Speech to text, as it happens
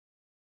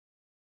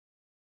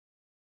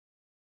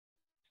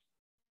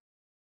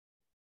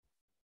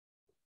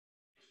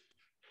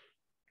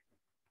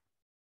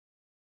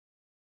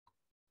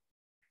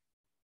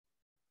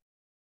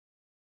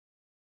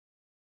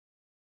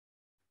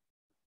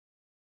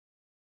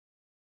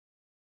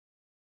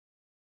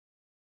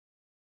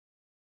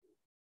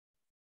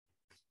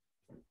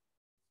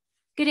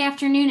Good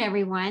afternoon,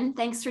 everyone.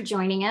 Thanks for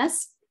joining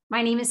us.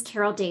 My name is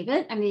Carol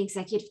David. I'm the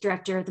Executive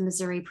Director of the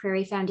Missouri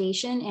Prairie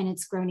Foundation and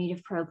its Grow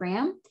Native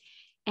program.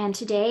 And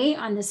today,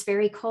 on this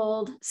very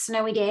cold,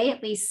 snowy day,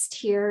 at least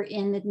here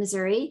in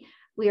mid-Missouri,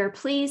 we are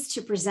pleased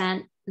to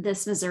present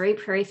this Missouri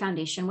Prairie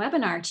Foundation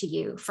webinar to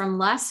you, From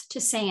Loess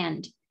to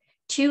Sand,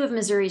 two of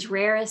Missouri's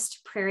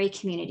rarest prairie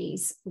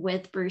communities,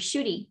 with Bruce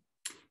Schuette.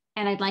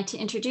 And I'd like to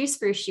introduce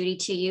Bruce Schuette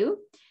to you.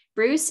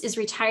 Bruce is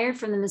retired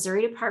from the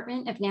Missouri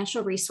Department of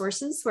Natural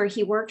Resources, where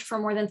he worked for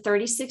more than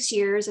 36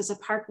 years as a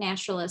park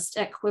naturalist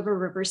at Cuivre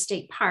River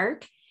State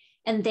Park.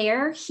 And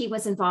there he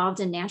was involved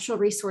in natural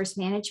resource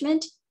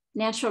management,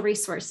 natural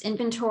resource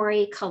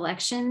inventory,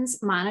 collections,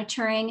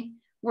 monitoring,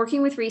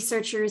 working with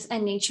researchers,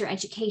 and nature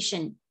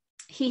education.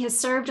 He has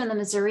served on the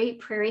Missouri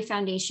Prairie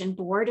Foundation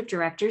Board of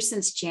Directors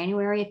since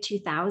January of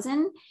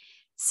 2000,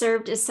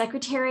 served as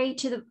secretary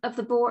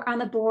on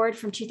the board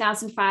from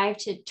 2005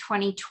 to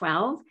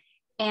 2012,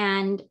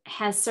 and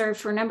has served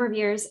for a number of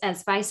years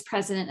as Vice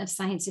President of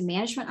Science and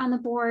Management on the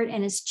board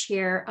and as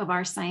chair of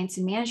our Science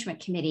and Management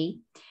Committee.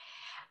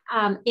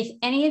 If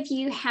any of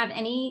you have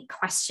any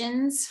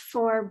questions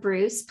for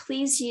Bruce,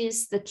 please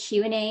use the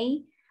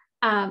Q&A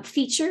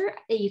feature.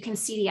 You can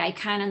see the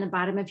icon on the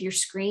bottom of your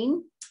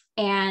screen,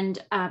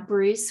 and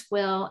Bruce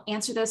will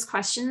answer those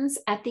questions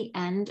at the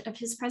end of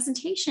his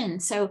presentation.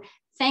 So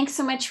thanks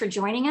so much for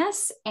joining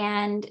us,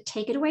 and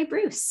take it away,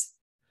 Bruce.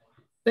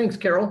 Thanks,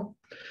 Carol.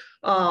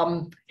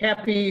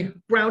 Happy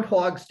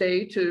Groundhog's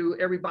Day to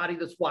everybody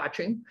that's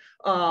watching.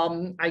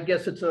 I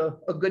guess it's a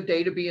good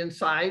day to be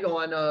inside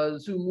on a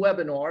Zoom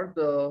webinar,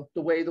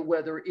 the way the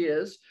weather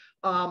is.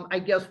 I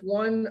guess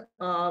one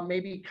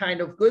maybe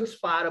kind of good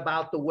spot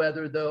about the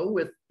weather, though,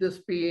 with this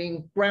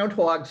being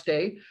Groundhog's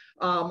Day,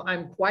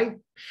 I'm quite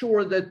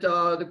sure that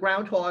the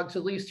groundhogs,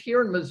 at least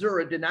here in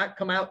Missouri, did not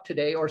come out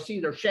today or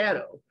see their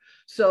shadow.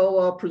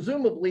 So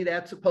presumably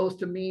that's supposed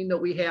to mean that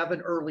we have an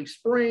early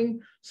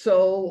spring.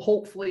 So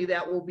hopefully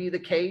that will be the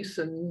case.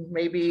 And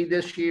maybe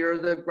this year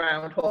the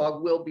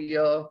groundhog will be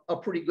a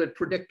pretty good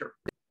predictor.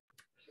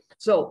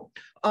 So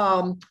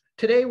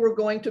today we're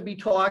going to be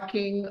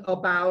talking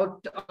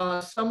about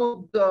some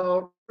of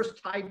the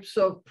first types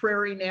of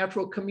prairie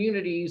natural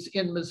communities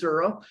in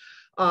Missouri.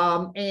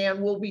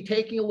 And we'll be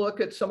taking a look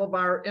at some of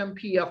our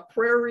MPF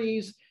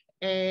prairies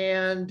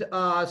and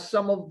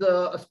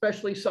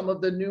especially some of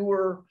the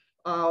newer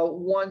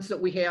ones that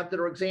we have that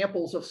are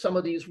examples of some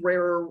of these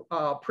rare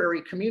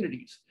prairie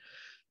communities.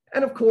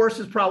 And of course,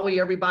 as probably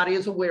everybody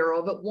is aware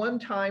of, at one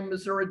time,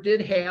 Missouri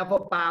did have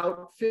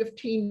about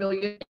 15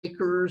 million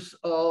acres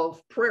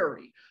of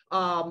prairie.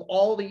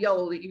 All the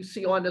yellow that you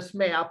see on this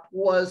map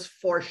was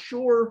for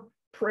sure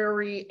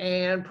prairie,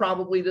 and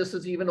probably this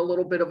is even a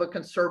little bit of a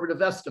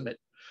conservative estimate.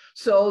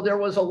 So there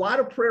was a lot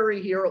of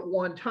prairie here at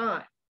one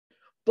time.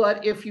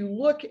 But if you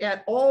look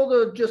at all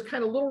the just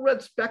kind of little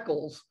red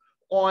speckles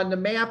on the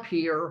map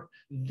here,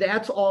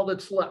 that's all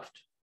that's left.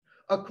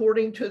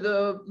 According to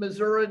the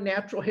Missouri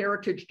Natural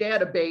Heritage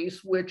Database,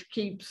 which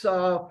keeps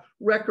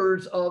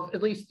records of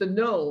at least the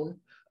known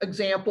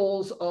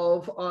examples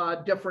of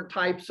different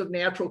types of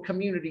natural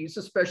communities,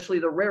 especially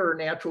the rarer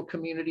natural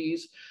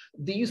communities,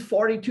 these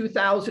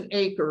 42,000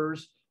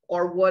 acres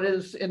are what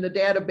is in the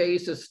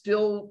database is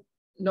still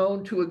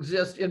known to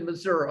exist in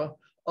Missouri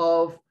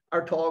of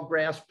our tall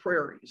grass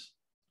prairies.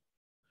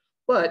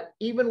 But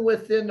even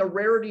within the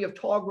rarity of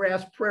tall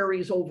grass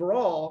prairies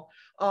overall,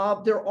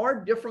 there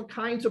are different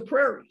kinds of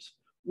prairies.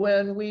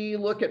 When we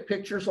look at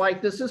pictures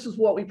like this is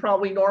what we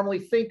probably normally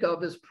think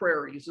of as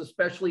prairies,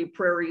 especially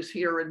prairies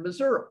here in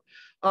Missouri.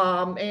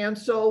 And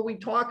so we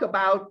talk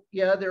about,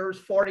 yeah, there's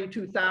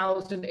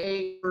 42,000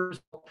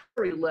 acres of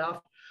prairie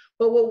left,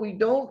 but what we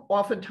don't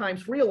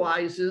oftentimes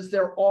realize is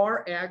there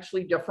are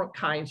actually different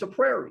kinds of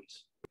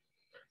prairies.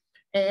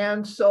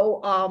 And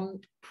so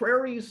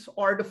prairies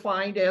are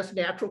defined as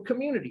natural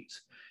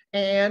communities.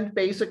 And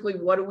basically,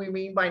 what do we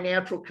mean by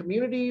natural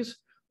communities?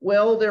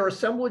 Well, they're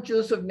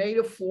assemblages of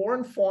native flora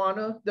and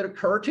fauna that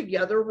occur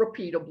together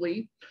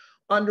repeatedly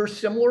under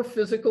similar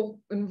physical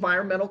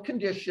environmental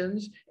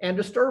conditions and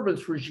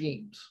disturbance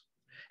regimes.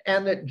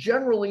 And that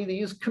generally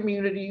these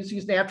communities,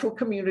 these natural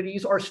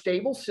communities, are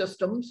stable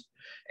systems,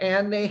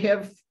 and they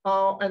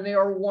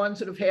are ones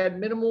that have had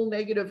minimal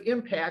negative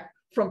impact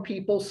from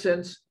people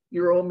since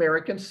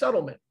Euro-American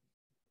settlement.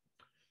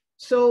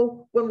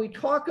 So when we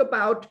talk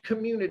about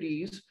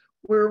communities,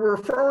 we're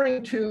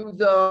referring to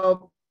the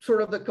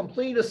sort of the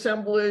complete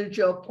assemblage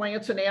of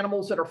plants and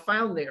animals that are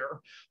found there.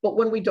 But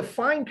when we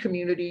define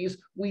communities,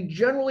 we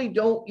generally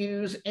don't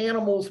use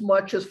animals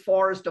much as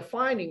far as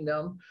defining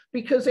them,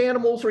 because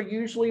animals are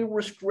usually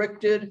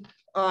restricted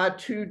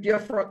to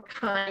different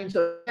kinds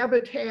of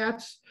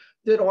habitats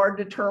that are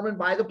determined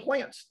by the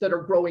plants that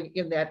are growing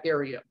in that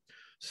area.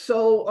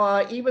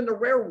 So even the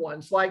rare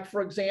ones, like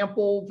for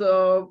example,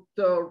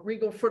 the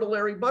regal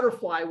fritillary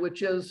butterfly,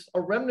 which is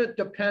a remnant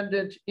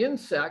dependent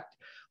insect,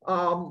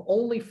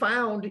 only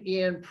found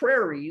in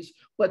prairies,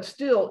 but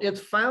still it's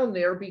found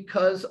there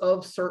because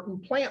of certain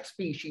plant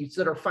species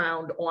that are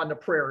found on the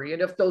prairie.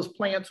 And if those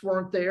plants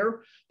weren't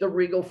there, the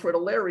regal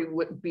fritillary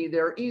wouldn't be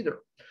there either.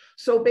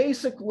 So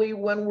basically,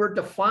 when we're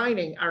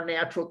defining our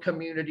natural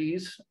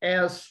communities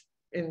as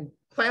in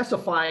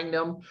classifying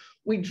them,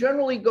 we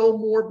generally go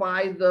more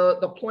by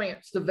the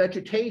plants, the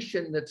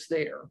vegetation that's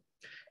there.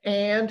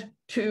 And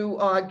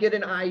to get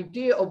an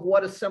idea of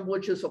what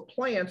assemblages of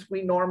plants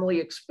we normally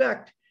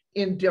expect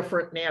in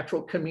different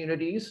natural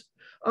communities,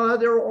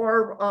 there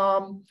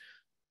are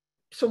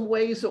some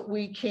ways that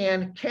we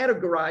can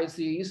categorize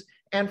these.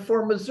 And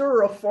for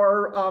Missouri,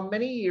 for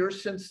many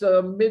years, since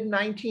the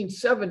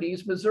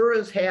mid-1970s, Missouri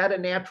has had a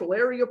natural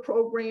area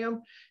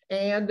program,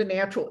 and the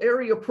natural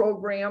area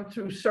program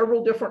through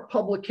several different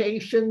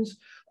publications,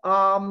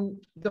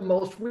 the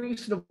most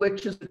recent of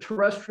which is the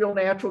Terrestrial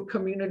Natural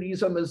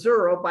Communities of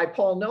Missouri by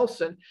Paul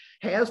Nelson,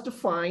 has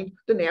defined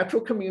the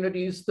natural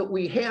communities that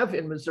we have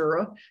in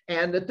Missouri,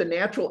 and that the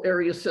natural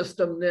area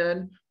system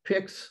then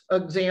picks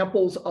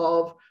examples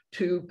of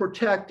to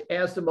protect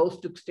as the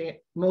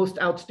most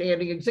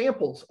outstanding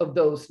examples of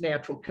those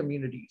natural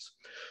communities.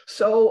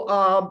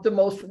 So the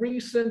most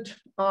recent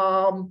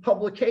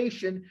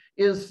publication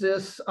is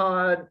this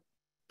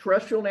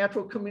Terrestrial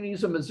Natural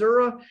Communities of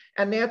Missouri,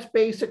 and that's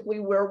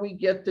basically where we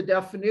get the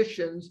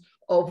definitions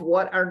of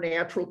what our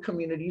natural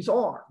communities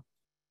are.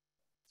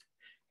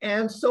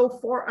 And so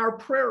for our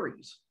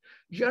prairies,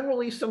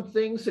 generally some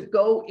things that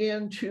go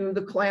into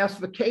the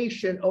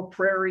classification of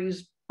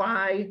prairies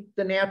by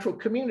the natural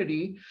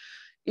community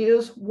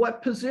is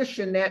what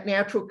position that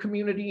natural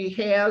community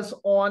has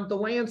on the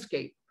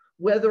landscape,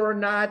 whether or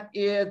not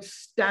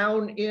it's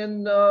down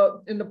in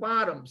the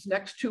bottoms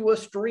next to a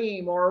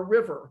stream or a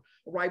river,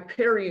 a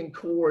riparian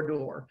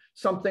corridor,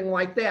 something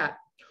like that,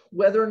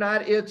 whether or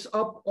not it's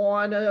up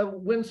on a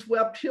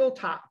windswept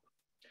hilltop.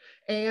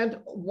 And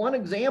one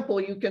example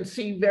you can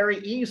see very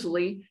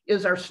easily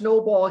is our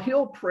Snowball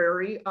Hill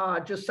Prairie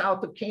just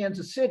south of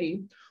Kansas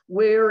City,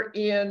 where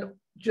in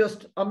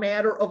just a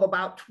matter of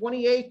about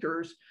 20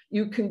 acres,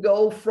 you can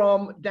go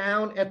from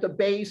down at the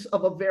base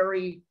of a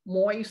very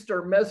moist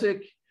or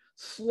mesic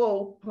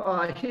slope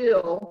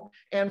hill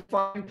and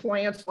find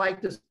plants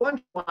like this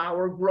sponge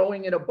flower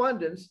growing in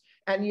abundance.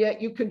 And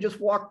yet you can just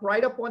walk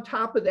right up on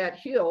top of that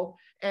hill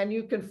and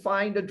you can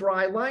find a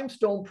dry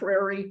limestone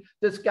prairie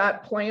that's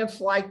got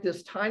plants like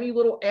this tiny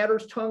little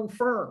adder's tongue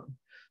fern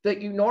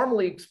that you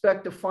normally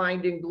expect to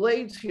find in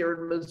glades here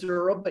in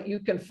Missouri, but you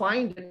can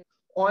find it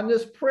on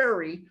this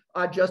prairie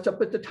just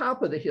up at the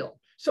top of the hill.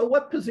 So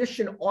what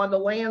position on the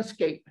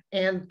landscape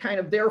and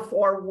kind of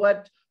therefore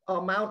what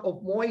amount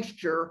of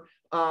moisture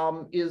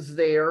is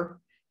there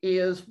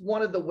is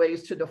one of the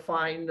ways to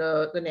define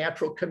the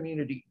natural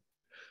community.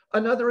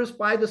 Another is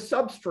by the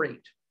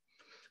substrate.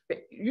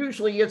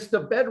 Usually it's the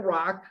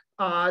bedrock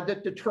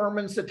that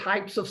determines the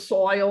types of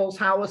soils,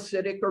 how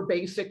acidic or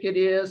basic it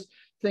is,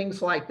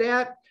 things like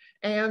that.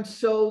 And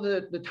so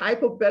the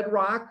type of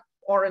bedrock,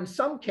 or in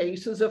some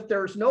cases, if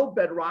there's no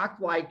bedrock,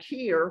 like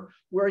here,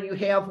 where you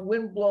have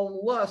windblown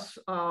loess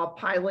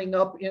piling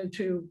up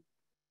into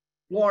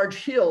large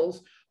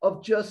hills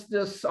of just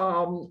this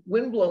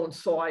windblown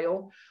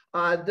soil,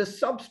 this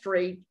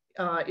substrate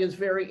is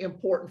very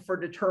important for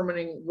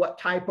determining what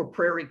type of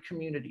prairie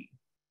community.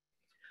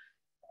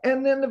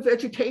 And then the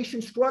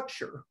vegetation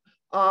structure.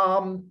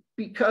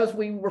 Because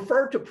we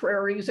refer to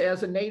prairies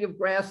as a native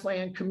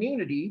grassland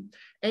community,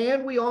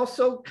 and we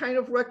also kind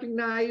of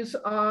recognize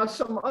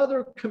some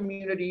other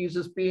communities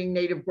as being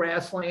native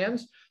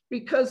grasslands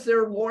because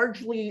they're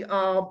largely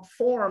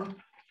formed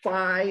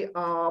by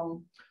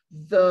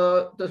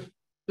the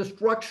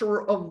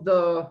structure of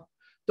the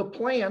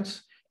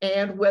plants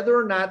and whether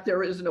or not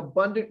there is an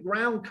abundant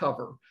ground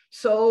cover.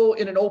 So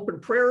in an open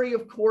prairie,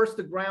 of course,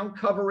 the ground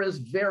cover is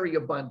very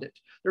abundant.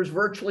 There's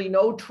virtually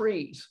no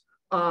trees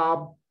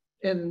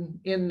in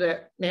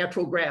the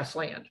natural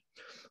grassland.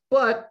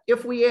 But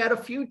if we add a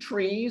few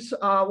trees,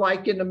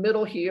 like in the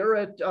middle here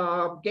at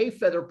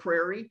Gayfeather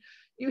Prairie,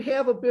 you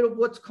have a bit of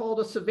what's called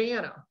a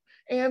savanna.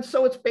 And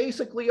so it's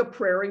basically a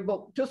prairie,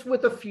 but just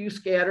with a few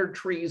scattered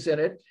trees in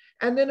it.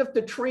 And then if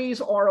the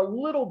trees are a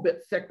little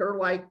bit thicker,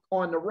 like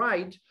on the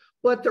right,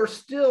 but they're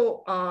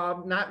still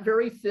not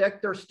very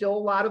thick, there's still a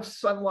lot of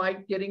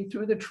sunlight getting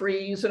through the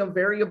trees and a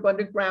very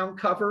abundant ground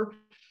cover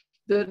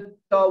that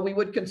we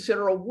would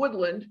consider a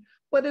woodland,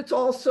 but it's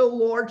also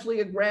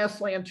largely a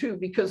grassland too,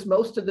 because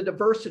most of the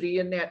diversity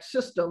in that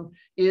system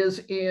is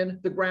in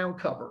the ground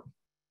cover.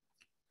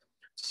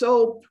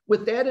 So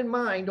with that in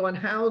mind on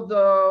how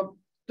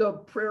the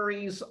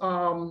prairies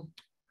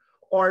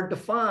are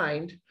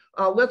defined,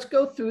 let's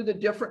go through the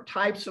different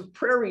types of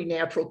prairie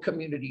natural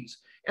communities.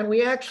 And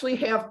we actually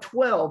have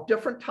 12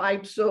 different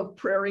types of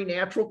prairie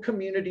natural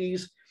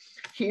communities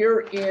here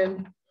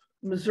in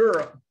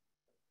Missouri.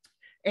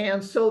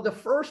 And so the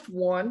first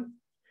one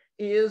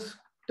is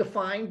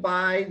defined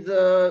by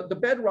the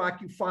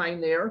bedrock you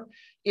find there.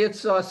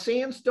 It's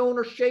sandstone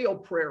or shale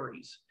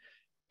prairies.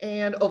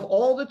 And of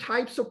all the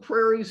types of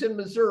prairies in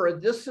Missouri,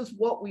 this is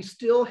what we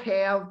still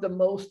have the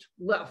most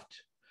left.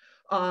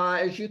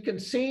 As you can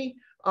see,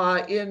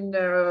 in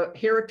the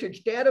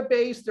Heritage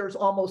Database, there's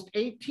almost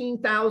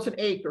 18,000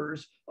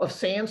 acres of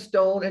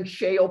sandstone and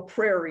shale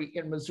prairie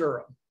in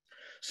Missouri.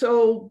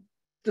 So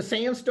the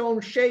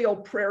sandstone shale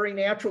prairie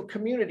natural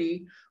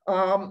community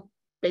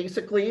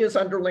basically is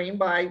underlain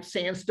by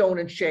sandstone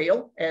and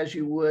shale, as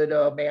you would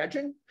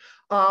imagine.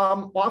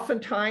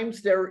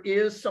 Oftentimes there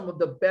is some of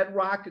the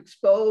bedrock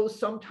exposed,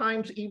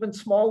 sometimes even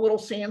small little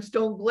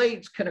sandstone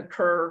glades can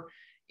occur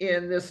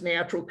in this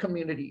natural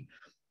community.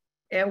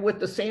 And with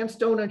the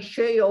sandstone and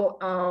shale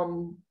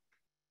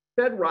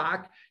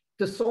bedrock,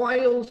 the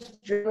soils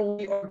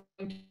generally are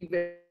going to be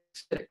very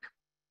acidic.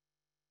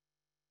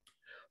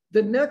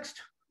 The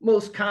next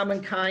most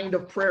common kind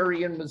of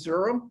prairie in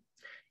Missouri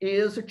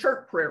is a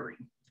chert prairie.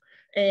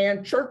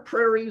 And chert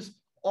prairies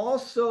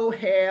also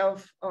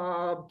have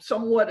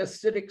somewhat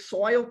acidic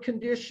soil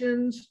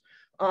conditions.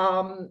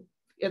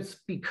 It's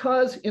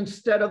because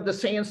instead of the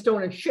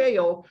sandstone and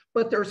shale,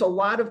 but there's a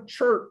lot of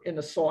chert in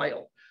the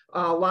soil.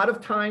 A lot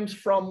of times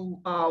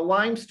from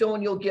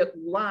limestone, you'll get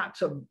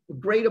lots of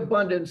great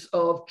abundance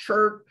of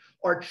chert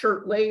or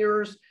chert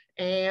layers.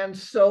 And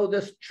so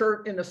this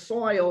chert in the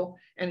soil,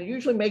 and it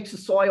usually makes the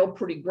soil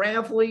pretty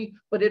gravelly,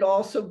 but it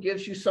also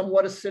gives you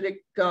somewhat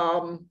acidic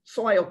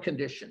soil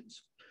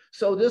conditions.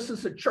 So this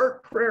is a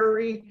chert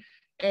prairie,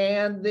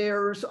 and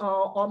there's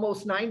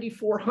almost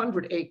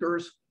 9,400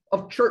 acres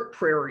of chert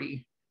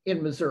prairie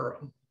in Missouri.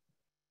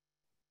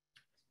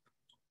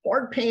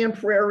 Hard pan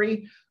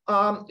prairie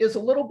is a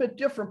little bit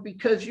different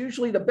because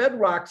usually the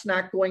bedrock's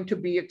not going to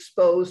be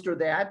exposed or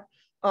that.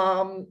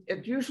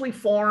 It usually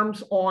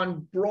forms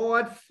on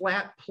broad,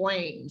 flat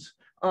plains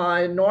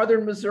in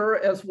northern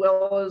Missouri as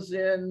well as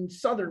in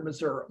southern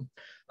Missouri.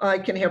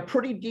 It can have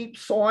pretty deep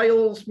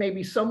soils,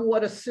 maybe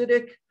somewhat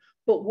acidic,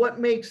 but what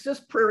makes this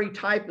prairie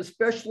type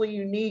especially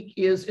unique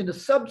is in the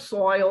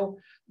subsoil,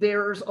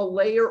 there's a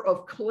layer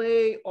of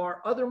clay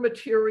or other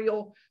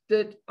material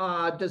that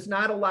does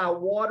not allow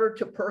water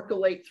to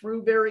percolate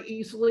through very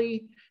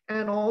easily,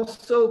 and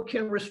also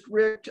can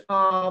restrict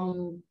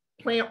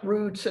plant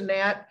roots and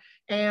that.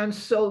 And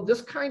so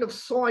this kind of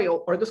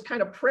soil or this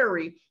kind of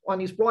prairie on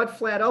these broad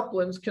flat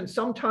uplands can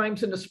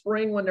sometimes in the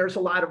spring when there's a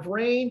lot of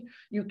rain,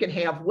 you can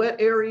have wet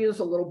areas,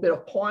 a little bit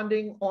of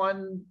ponding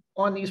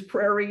on these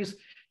prairies.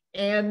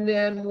 And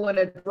then when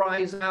it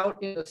dries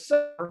out in the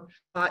summer,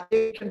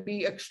 it can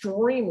be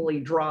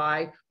extremely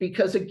dry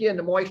because again,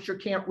 the moisture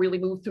can't really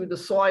move through the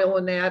soil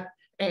and that.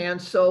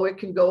 And so it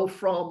can go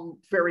from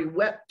very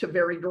wet to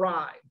very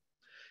dry.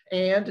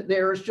 And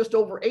there's just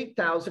over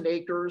 8,000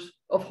 acres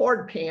of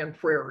hardpan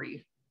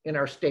prairie in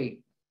our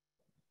state.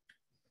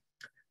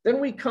 Then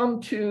we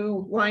come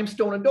to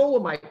limestone and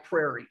dolomite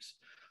prairies,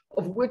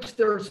 of which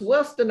there's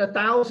less than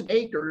 1,000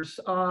 acres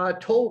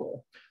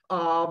total.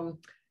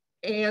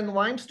 And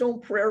limestone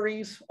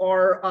prairies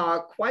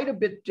are quite a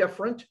bit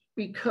different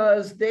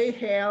because they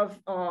have,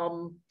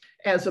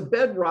 as a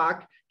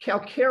bedrock,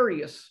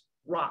 calcareous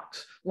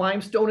rocks,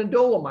 limestone and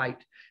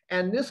dolomite.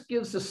 And this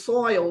gives the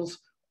soils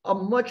a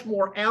much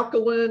more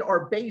alkaline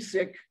or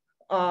basic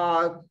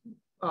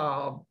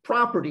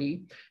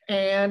property.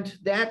 And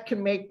that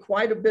can make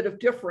quite a bit of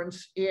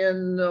difference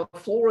in the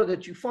flora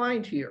that you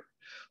find here.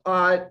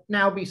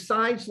 Now,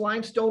 besides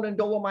limestone and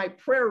dolomite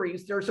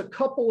prairies, there's a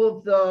couple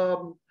of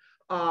the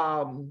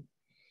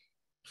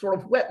sort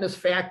of wetness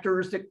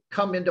factors that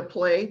come into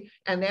play,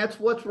 and that's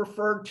what's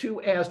referred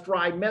to as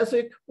dry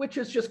mesic, which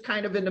is just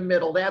kind of in the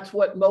middle. That's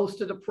what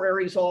most of the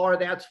prairies are.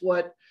 That's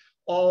what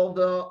all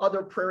the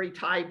other prairie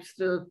types,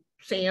 the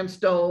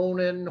sandstone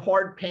and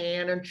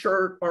hardpan and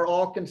chert, are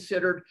all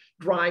considered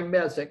dry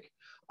mesic.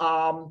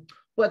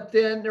 But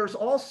then there's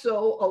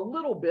also a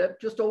little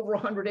bit, just over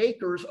 100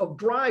 acres of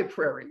dry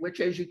prairie, which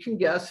as you can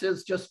guess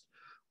is just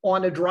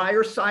on the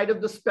drier side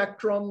of the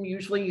spectrum,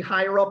 usually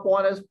higher up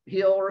on a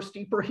hill or a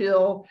steeper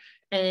hill.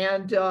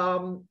 And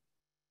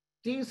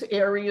these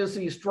areas,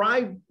 these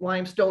dry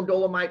limestone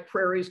dolomite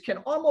prairies can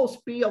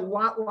almost be a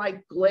lot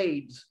like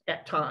glades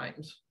at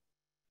times.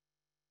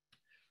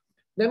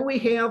 Then we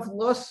have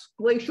Loess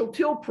glacial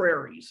till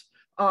prairies,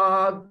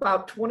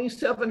 about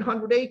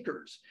 2,700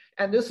 acres.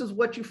 And this is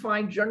what you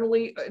find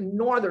generally in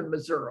northern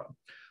Missouri.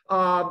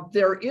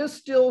 There is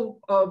still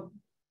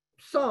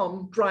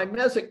some dry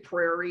mesic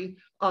prairie,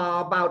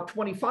 about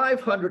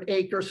 2,500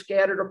 acres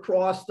scattered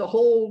across the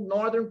whole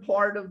northern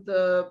part of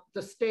the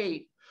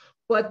state.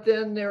 But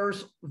then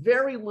there's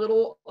very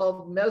little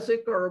of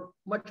mesic or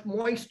much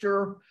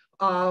moisture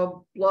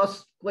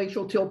Loess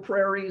glacial till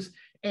prairies,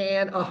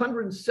 and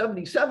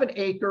 177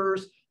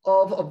 acres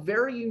of a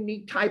very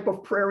unique type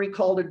of prairie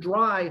called a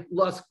dry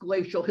Loess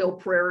glacial hill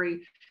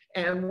prairie.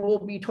 And we'll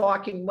be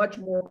talking much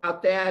more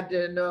about that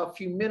in a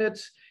few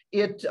minutes.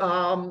 It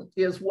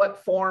is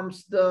what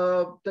forms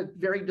the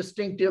very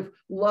distinctive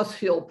Loess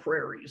hill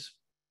prairies.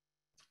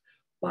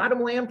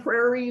 Bottomland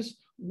prairies,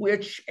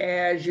 which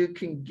as you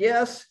can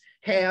guess,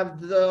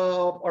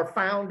 are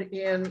found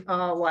in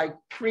like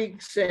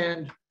creeks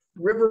and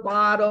river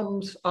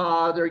bottoms.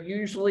 They're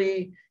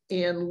usually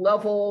in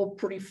level,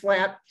 pretty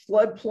flat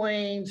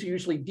floodplains,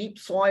 usually deep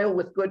soil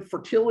with good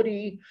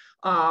fertility.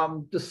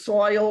 The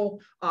soil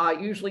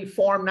usually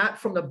formed not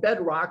from the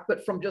bedrock,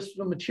 but from just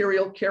the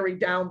material carried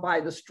down by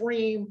the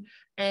stream.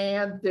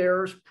 And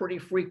there's pretty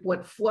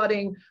frequent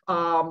flooding.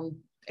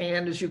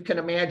 And as you can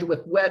imagine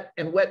with wet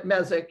and wet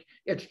mesic,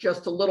 it's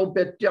just a little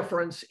bit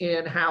difference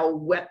in how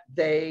wet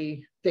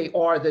they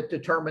are that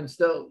determines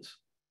those.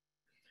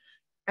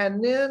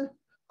 And then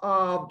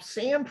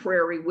sand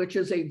prairie, which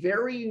is a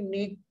very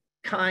unique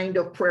kind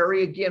of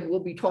prairie. Again, we'll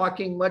be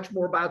talking much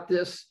more about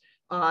this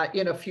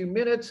in a few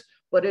minutes,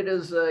 but it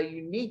is a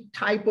unique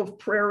type of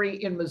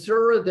prairie in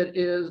Missouri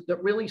that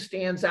really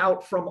stands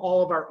out from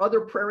all of our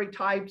other prairie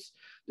types.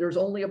 There's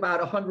only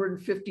about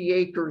 150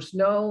 acres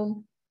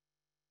known.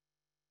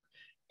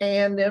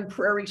 And then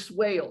prairie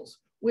swales,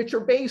 which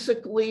are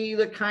basically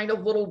the kind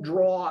of little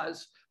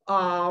draws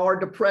or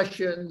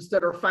depressions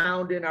that are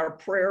found in our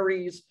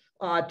prairies.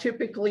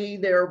 Typically,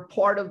 they're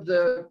part of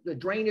the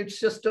drainage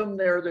system.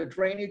 They're the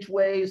drainage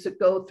ways that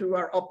go through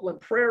our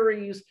upland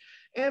prairies.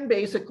 And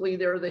basically,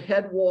 they're the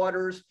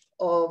headwaters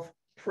of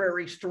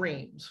prairie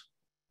streams.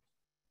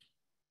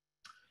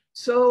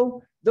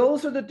 So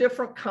those are the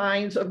different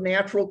kinds of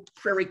natural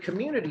prairie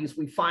communities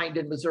we find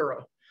in Missouri,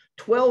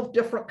 12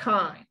 different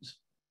kinds.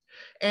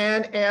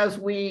 And as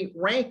we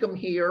rank them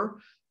here,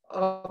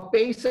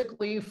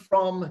 basically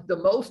from the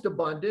most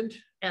abundant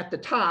at the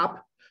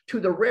top to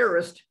the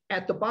rarest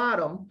at the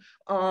bottom,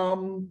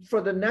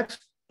 for the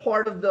next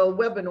part of the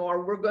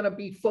webinar, we're going to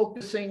be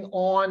focusing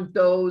on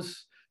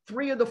those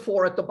 3 of the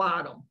 4 at the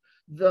bottom,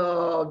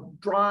 the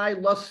dry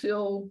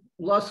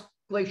Loess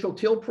glacial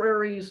till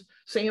prairies,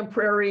 sand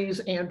prairies,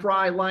 and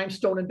dry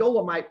limestone and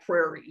dolomite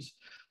prairies.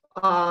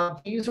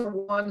 These are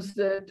ones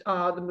that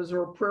the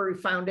Missouri Prairie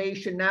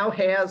Foundation now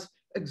has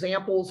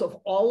examples of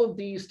all of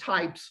these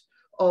types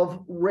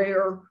of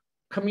rare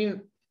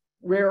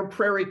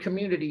prairie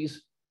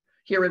communities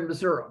here in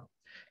Missouri.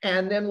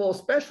 And then we'll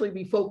especially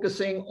be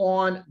focusing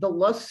on the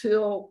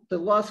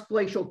Loess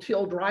glacial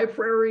till dry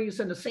prairies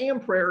and the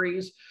sand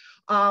prairies,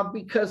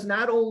 because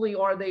not only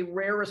are they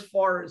rare as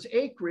far as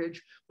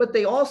acreage, but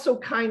they also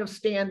kind of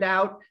stand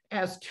out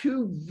as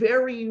 2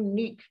 very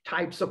unique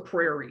types of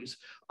prairies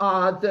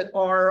that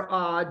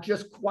are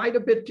just quite a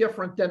bit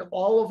different than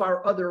all of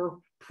our other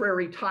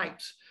prairie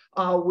types,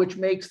 which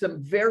makes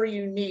them very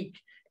unique.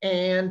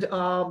 And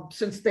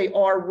since they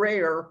are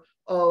rare,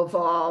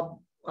 of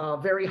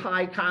very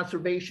high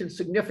conservation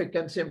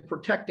significance in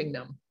protecting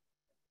them.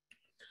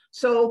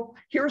 So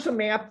here's a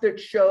map that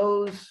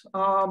shows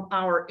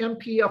our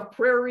MPF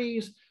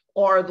prairies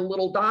are the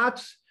little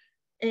dots.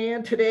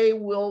 And today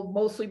we'll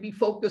mostly be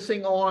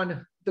focusing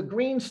on the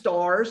green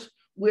stars,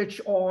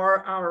 which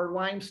are our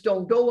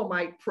limestone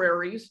dolomite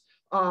prairies.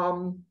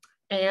 And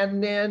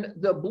then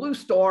the blue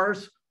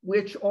stars,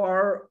 which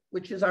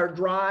is our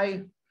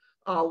dry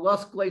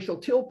Loess glacial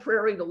till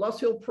prairie, the Loess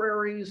Hill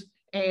prairies,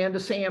 and the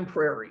sand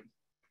prairie.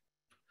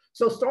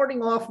 So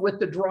starting off with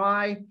the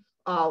dry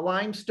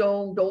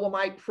limestone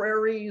dolomite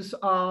prairies,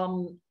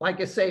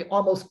 like I say,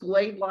 almost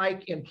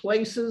glade-like in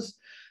places.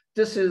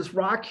 This is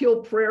Rock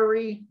Hill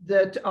Prairie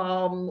that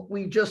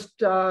we just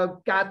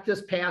got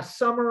this past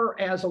summer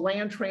as a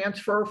land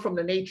transfer from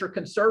the Nature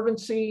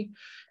Conservancy.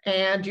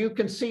 And you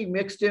can see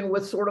mixed in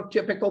with sort of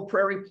typical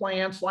prairie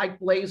plants like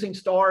blazing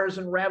stars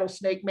and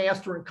rattlesnake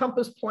master and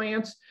compass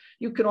plants.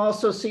 You can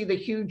also see the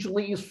huge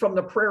leaves from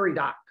the prairie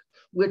dock,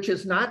 which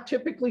is not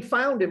typically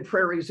found in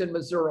prairies in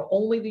Missouri.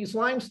 Only these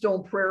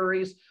limestone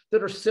prairies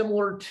that are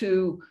similar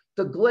to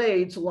the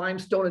glades,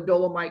 limestone and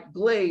dolomite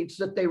glades,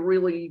 that they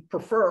really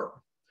prefer.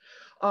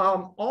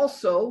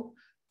 Also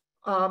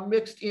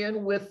mixed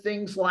in with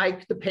things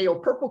like the pale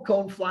purple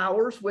cone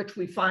flowers, which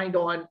we find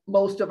on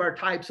most of our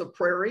types of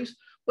prairies,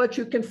 but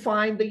you can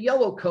find the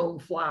yellow cone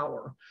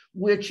flower,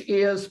 which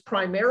is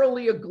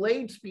primarily a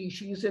glade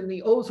species in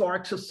the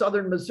Ozarks of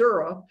southern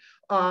Missouri,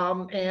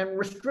 and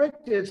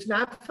restricted. It's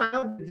not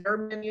found in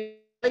very many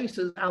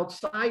places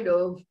outside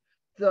of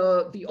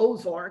the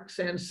Ozarks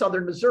and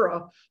southern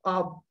Missouri.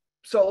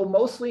 So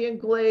mostly in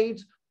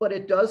glades, but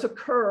it does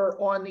occur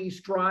on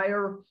these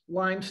drier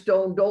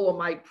limestone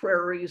dolomite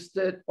prairies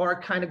that are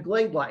kind of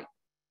glade-like.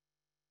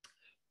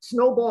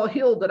 Snowball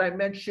Hill that I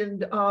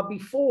mentioned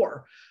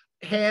before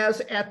has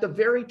at the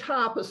very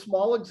top a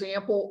small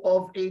example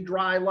of a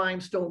dry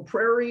limestone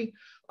prairie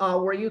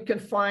where you can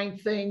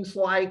find things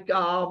like,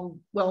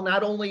 well,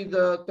 not only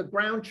the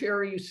ground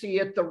cherry you see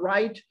at the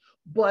right,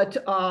 but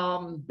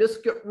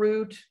biscuit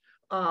root,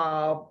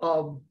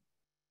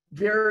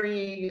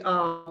 very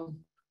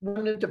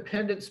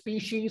one-dependent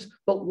species,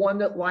 but one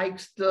that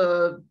likes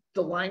the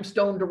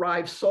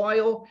limestone-derived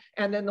soil,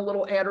 and then the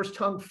little adder's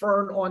tongue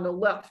fern on the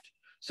left.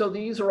 So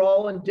these are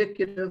all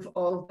indicative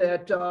of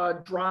that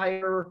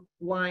drier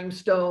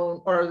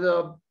limestone,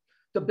 or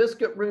the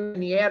biscuit root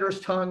and the adder's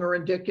tongue are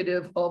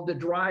indicative of the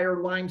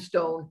drier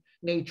limestone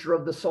nature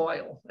of the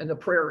soil and the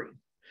prairie.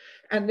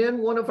 And then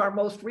one of our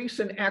most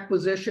recent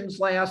acquisitions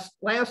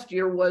last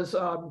year was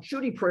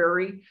Schuette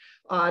Prairie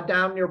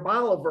down near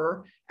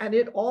Bolivar. And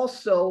it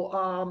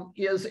also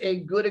is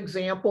a good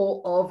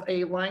example of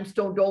a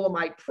limestone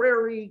dolomite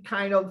prairie,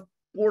 kind of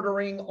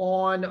bordering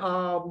on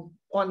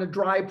the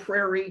dry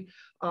prairie.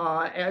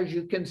 As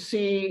you can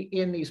see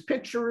in these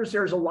pictures,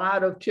 there's a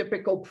lot of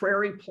typical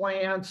prairie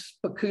plants: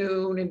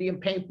 puccoon, Indian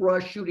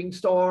paintbrush, shooting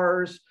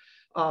stars,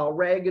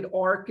 ragged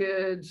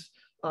orchids.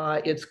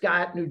 It's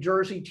got New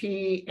Jersey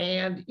tea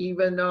and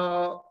even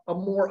a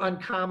more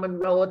uncommon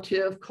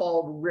relative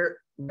called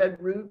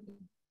redroot.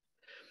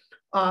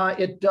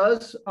 It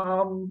does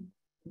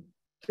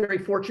very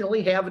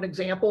fortunately have an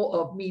example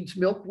of Mead's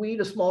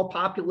milkweed, a small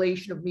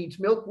population of Mead's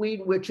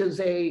milkweed, which is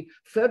a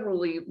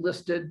federally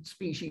listed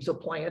species of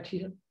plant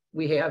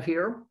we have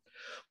here.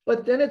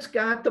 But then it's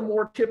got the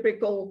more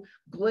typical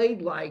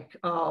glade-like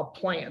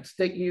plants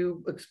that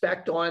you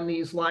expect on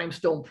these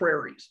limestone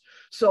prairies.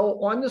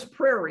 So on this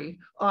prairie,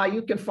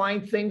 you can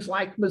find things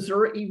like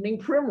Missouri evening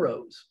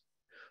primrose.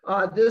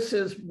 This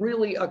is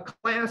really a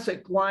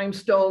classic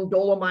limestone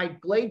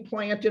dolomite glade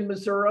plant in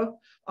Missouri.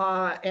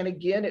 And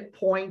again, it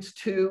points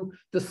to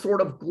the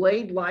sort of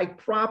glade-like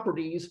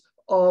properties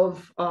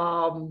of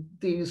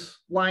these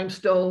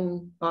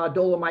limestone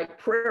dolomite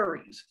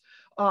prairies.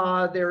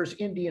 There's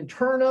Indian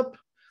turnip,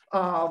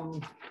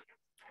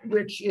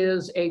 which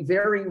is a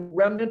very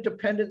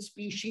remnant-dependent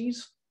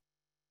species.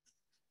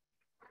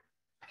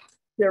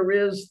 There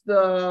is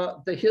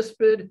the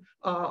hispid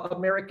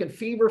American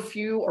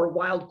feverfew or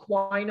wild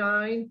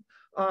quinine,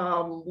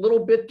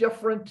 little bit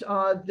different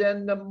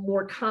than the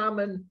more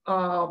common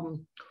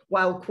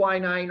wild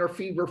quinine or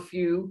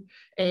feverfew,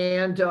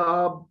 and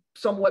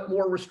somewhat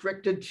more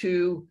restricted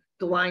to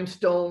the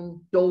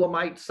limestone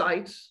dolomite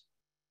sites.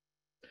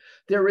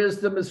 There is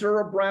the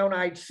Missouri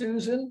brown-eyed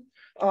Susan,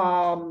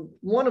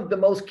 one of the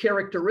most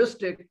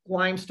characteristic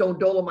limestone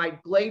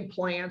dolomite glade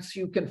plants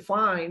you can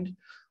find.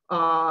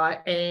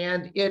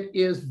 And it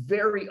is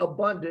very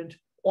abundant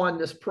on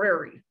this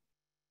prairie.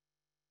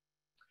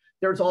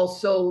 There's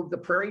also the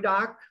prairie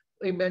dock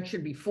I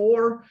mentioned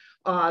before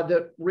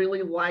that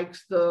really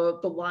likes the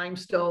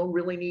limestone,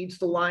 really needs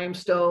the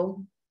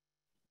limestone.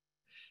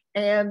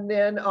 And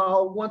then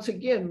once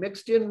again,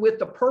 mixed in with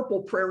the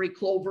purple prairie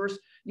clovers,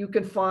 you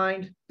can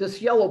find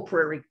this yellow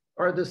prairie,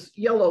 or this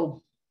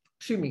yellow,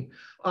 excuse me,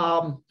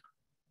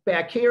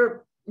 back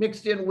here,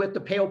 mixed in with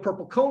the pale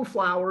purple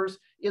coneflowers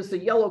is the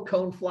yellow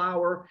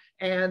coneflower.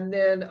 And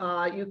then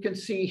you can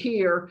see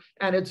here,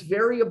 and it's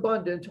very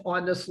abundant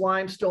on this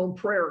limestone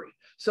prairie.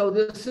 So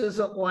this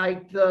isn't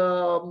like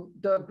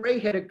the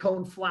gray-headed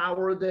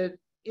coneflower that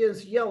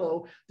is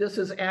yellow. This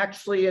is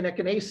actually an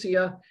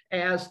echinacea,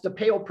 as the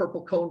pale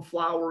purple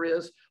coneflower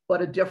is,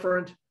 but a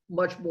different,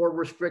 much more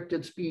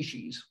restricted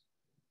species.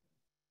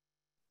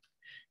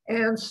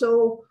 And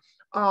so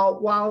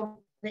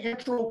while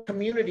natural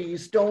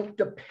communities don't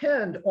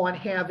depend on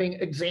having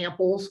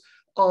examples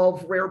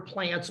of rare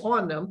plants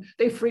on them,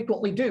 they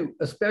frequently do,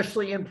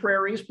 especially in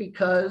prairies,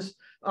 because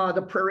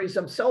the prairies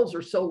themselves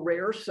are so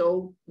rare,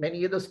 so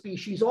many of the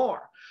species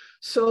are.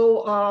 So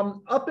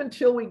up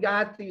until we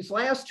got these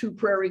last two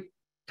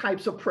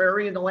types of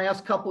prairie in the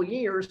last couple of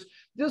years,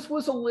 this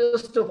was a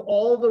list of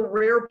all the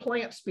rare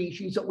plant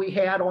species that we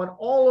had on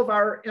all of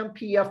our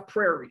MPF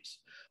prairies.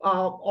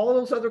 All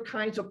those other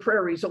kinds of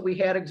prairies that we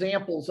had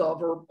examples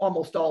of, or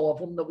almost all of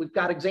them that we've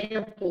got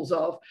examples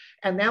of,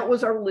 and that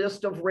was our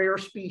list of rare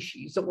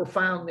species that were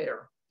found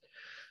there.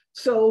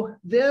 So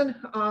then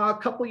a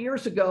couple of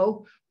years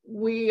ago,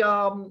 we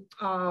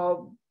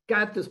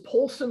got this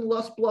Polson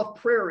Loess Bluff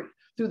Prairie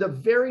through the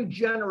very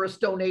generous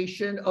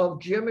donation of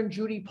Jim and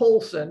Judy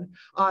Polson,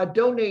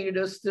 donated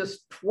us this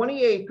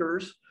 20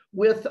 acres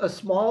with a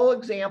small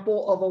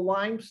example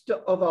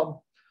of a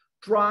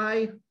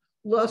dry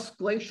Loess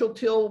glacial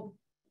till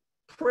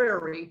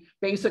prairie,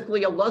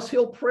 basically a Loess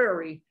Hill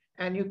prairie.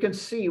 And you can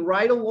see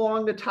right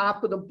along the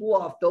top of the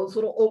bluff, those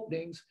little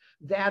openings,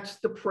 that's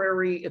the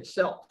prairie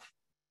itself.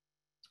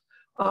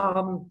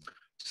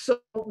 So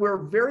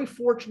we're very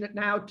fortunate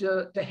now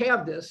to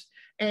have this.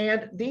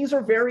 And these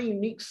are very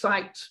unique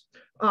sites.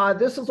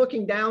 This is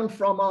looking down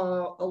from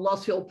a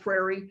Loess Hill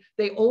prairie.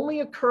 They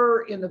only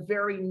occur in the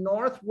very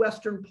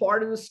northwestern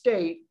part of the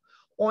state,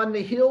 on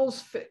the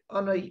hills,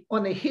 on the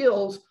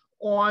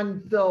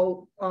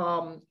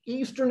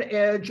eastern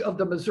edge of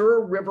the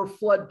Missouri River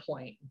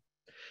floodplain.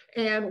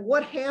 And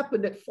what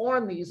happened at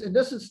farm these, and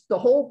this is the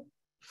whole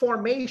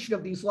formation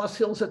of these Loess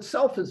Hills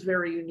itself is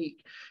very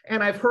unique.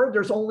 And I've heard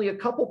there's only a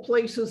couple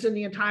places in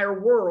the entire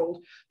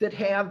world that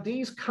have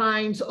these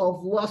kinds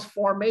of loess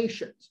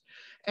formations.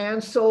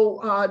 And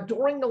so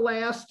during the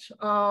last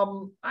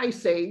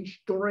ice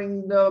age,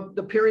 during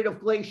the period of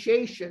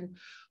glaciation,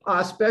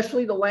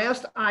 especially the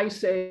last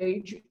ice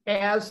age,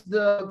 as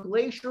the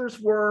glaciers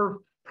were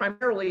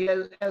primarily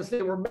as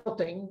they were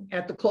melting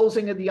at the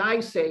closing of the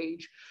ice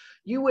age,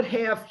 you would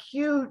have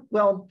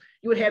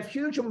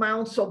huge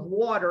amounts of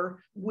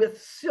water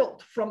with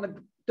silt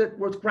that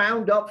was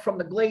ground up from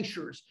the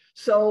glaciers.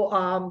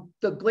 So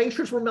the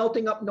glaciers were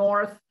melting up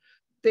north.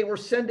 they were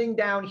sending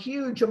down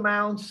huge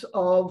amounts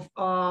of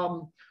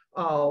water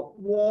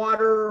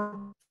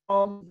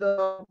from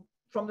the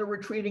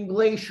retreating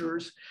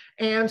glaciers.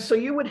 And so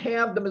you would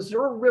have the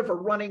Missouri River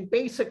running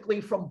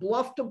basically from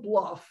bluff to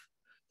bluff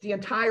the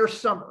entire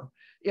summer.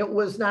 It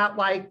was not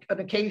like an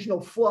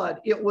occasional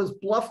flood. It was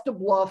bluff to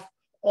bluff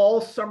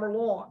all summer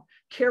long,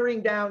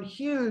 carrying down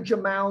huge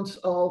amounts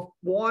of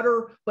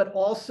water, but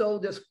also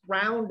this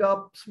ground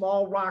up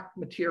small rock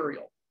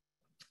material.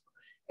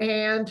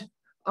 And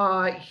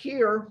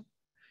here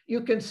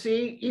you can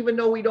see, even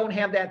though we don't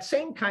have that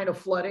same kind of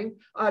flooding,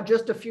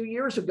 just a few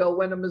years ago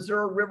when the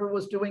Missouri River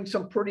was doing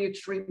some pretty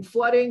extreme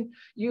flooding,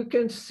 you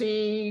can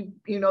see,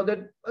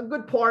 that a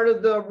good part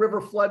of the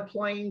river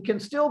floodplain can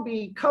still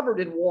be covered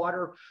in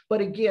water, but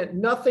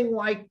again, nothing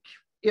like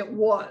it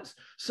was.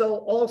 So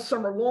all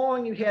summer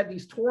long, you had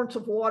these torrents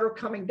of water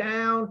coming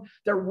down.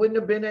 There wouldn't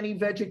have been any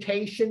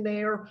vegetation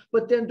there.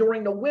 But then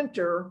during the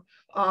winter,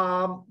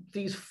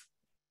 the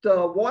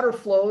water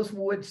flows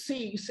would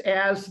cease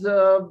as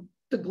the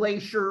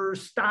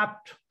glaciers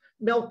stopped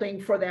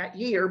melting for that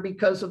year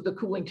because of the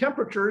cooling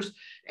temperatures.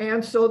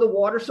 And so the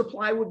water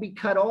supply would be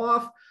cut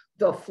off.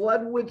 The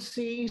flood would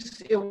cease.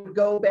 It would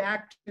go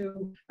back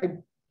to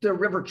the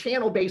river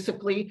channel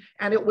basically,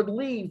 and it would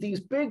leave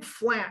these big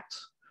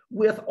flats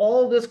with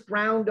all this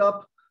ground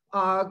up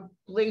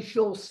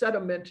glacial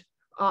sediment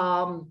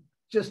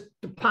just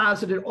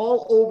deposited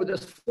all over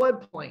this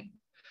floodplain.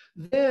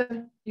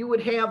 Then you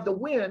would have the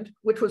wind,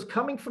 which was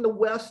coming from the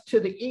west to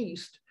the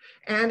east,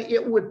 and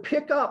it would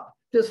pick up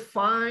this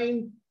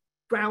fine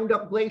ground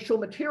up glacial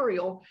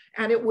material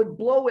and it would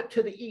blow it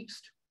to the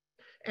east.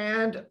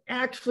 And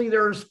actually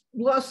there's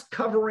loess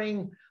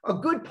covering a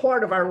good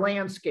part of our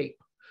landscape.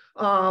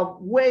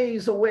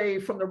 Ways away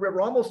from the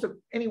river, almost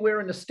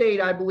anywhere in the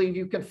state, I believe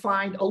you can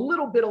find a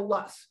little bit of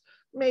loess,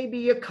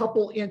 maybe a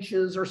couple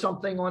inches or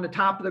something on the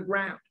top of the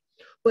ground.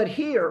 But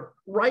here,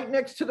 right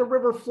next to the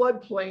river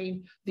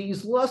floodplain,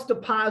 these loess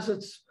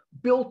deposits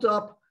built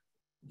up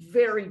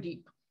very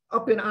deep.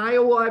 Up in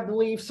Iowa, I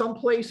believe some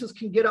places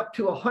can get up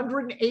to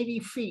 180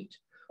 feet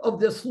of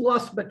this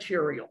loess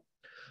material.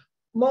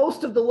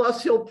 Most of the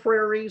Loess Hill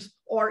prairies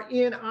are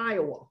in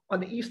Iowa, on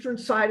the eastern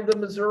side of the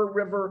Missouri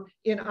River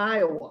in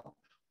Iowa.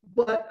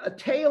 But a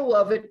tail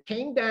of it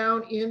came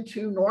down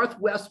into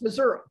northwest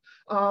Missouri.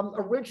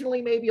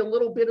 Originally, maybe a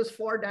little bit as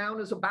far down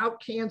as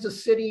about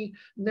Kansas City.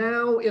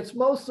 Now it's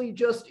mostly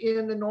just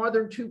in the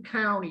northern two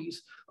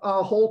counties,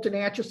 Holt and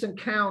Atchison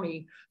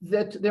County,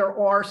 that there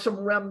are some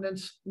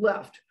remnants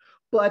left.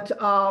 But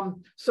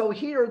so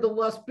here the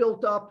loess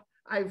built up,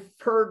 I've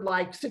heard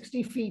like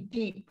 60 feet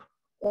deep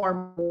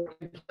or more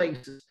in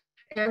places.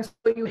 And so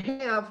you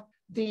have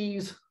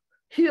these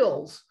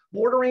hills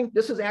bordering,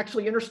 this is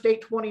actually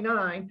Interstate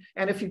 29.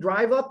 And if you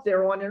drive up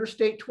there on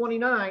Interstate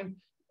 29,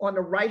 on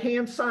the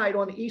right-hand side,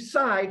 on the east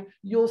side,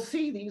 you'll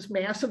see these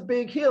massive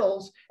big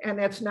hills, and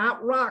that's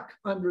not rock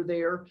under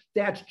there.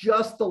 That's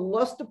just the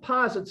loess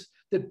deposits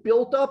that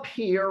built up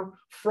here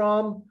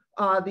from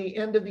the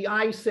end of the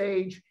Ice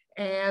Age,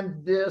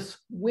 and this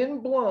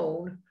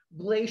wind-blown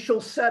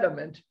glacial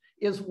sediment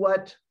is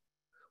what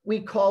we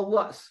call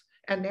loess.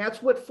 And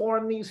that's what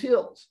formed these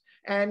hills.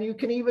 And you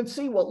can even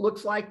see what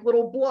looks like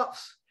little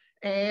bluffs.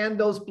 And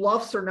those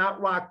bluffs are not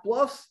rock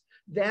bluffs.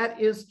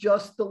 That is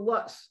just the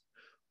loess.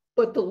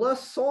 But the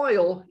loess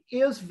soil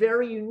is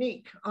very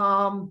unique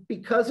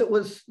because it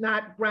was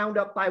not ground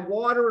up by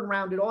water and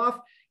rounded off.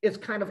 It's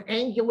kind of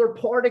angular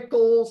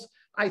particles.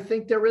 I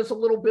think there is a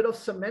little bit of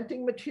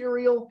cementing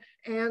material.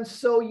 And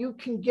so you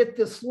can get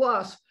this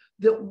loess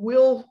that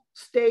will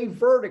stay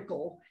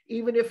vertical,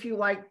 even if you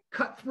like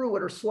cut through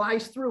it or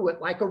slice through it,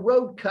 like a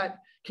road cut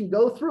can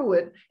go through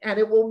it, and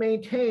it will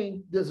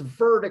maintain this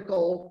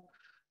vertical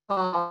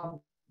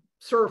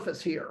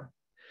surface here.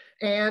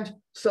 And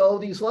so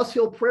these Loess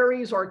Hill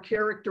prairies are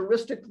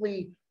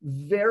characteristically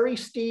very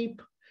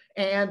steep,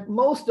 and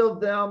most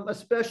of them,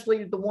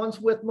 especially the ones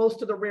with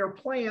most of the rare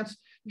plants,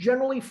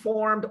 generally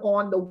formed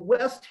on the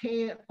west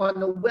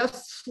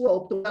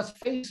slope, the west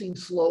facing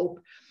slope.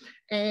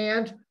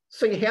 And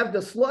so you have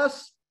this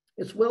loess,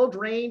 it's well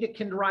drained, it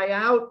can dry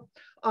out,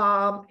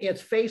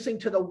 it's facing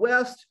to the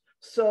west,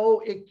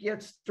 so it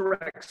gets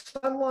direct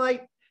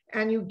sunlight,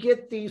 and you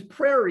get these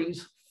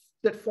prairies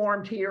that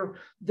formed here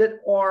that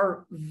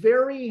are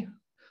very,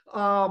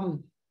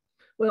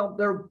 well,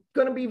 they're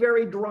going to be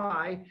very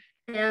dry.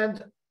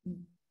 And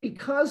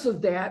because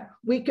of that,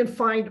 we can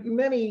find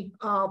many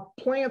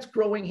plants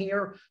growing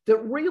here that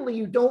really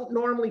you don't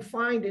normally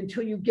find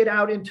until you get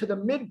out into the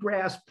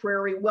midgrass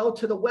prairie, well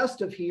to the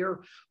west of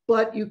here,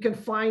 but you can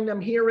find them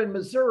here in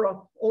Missouri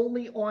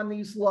only on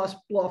these Loess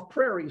Bluff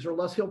prairies or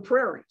Loess Hill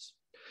prairies.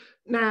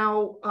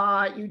 Now,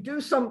 you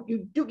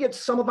do get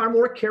some of our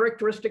more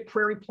characteristic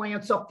prairie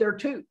plants up there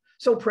too.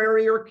 So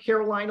prairie or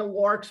Carolina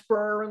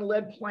larkspur and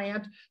lead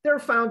plant, they're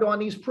found on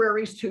these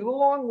prairies too,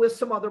 along with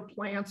some other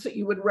plants that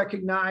you would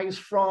recognize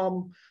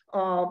from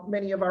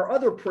many of our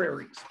other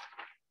prairies.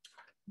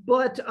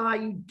 But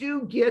you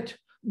do get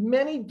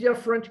many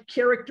different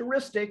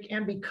characteristic,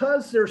 and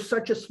because there's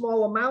such a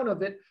small amount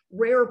of it,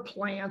 rare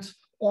plants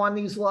on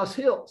these Loess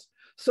hills.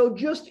 So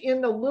just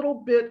in a little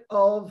bit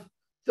of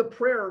the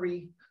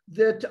prairie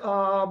that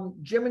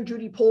Jim and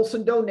Judy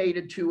Polson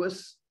donated to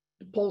us,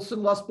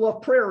 Polson Loess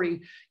Bluff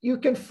Prairie, you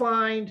can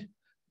find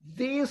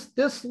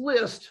this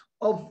list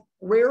of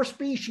rare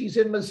species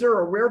in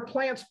Missouri, rare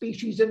plant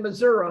species in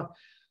Missouri.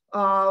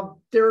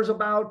 There's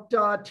about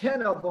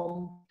 10 of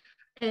them,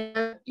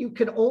 and you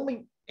can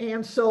only,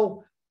 and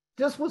so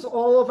this was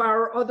all of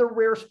our other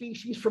rare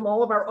species from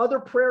all of our other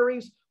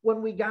prairies.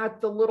 When we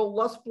got the little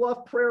Loess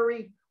Bluff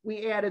Prairie,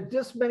 we added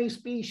this many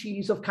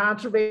species of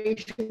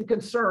conservation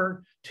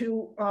concern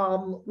to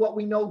what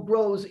we know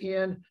grows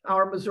in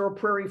our Missouri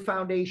Prairie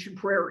Foundation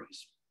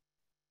prairies.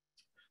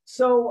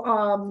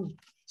 So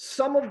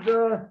some of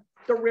the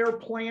rare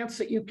plants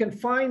that you can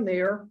find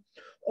there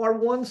are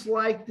ones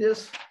like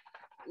this,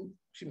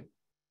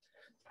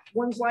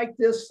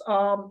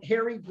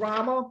 hairy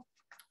grama.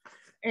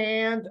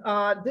 And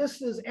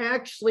this is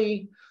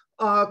actually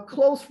a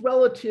close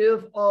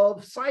relative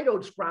of side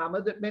oats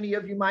grama that many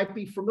of you might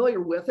be familiar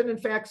with. And in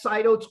fact,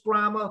 side oats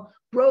grama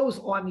grows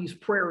on these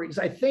prairies.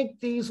 I think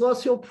these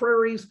Loess Hill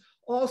prairies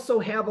also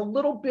have a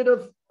little bit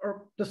of,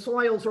 or the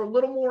soils are a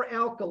little more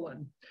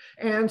alkaline.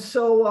 And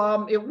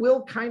so it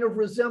will kind of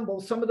resemble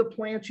some of the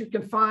plants you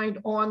can find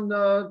on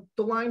the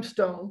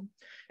limestone.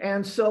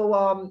 And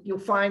so you'll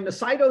find the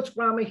side oats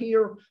grama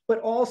here, but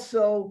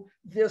also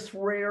this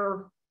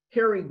rare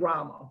hairy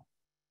grama.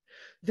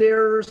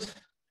 There's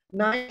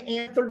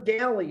nine-anther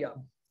dahlia.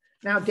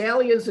 Now,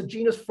 dahlia is a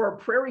genus for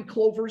prairie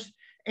clovers.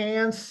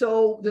 And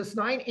so this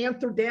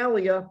nine-anther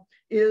dahlia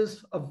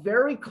is a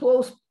very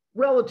close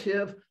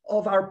relative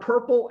of our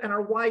purple and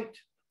our white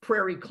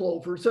prairie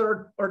clovers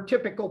that are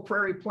typical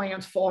prairie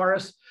plants for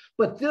us.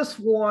 But this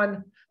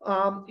one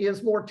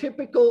is more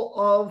typical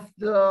of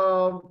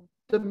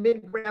the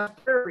mid-grass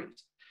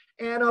prairies.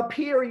 And up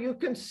here, you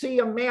can see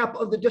a map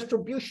of the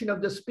distribution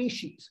of the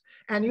species.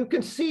 And you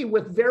can see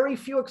with very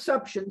few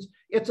exceptions,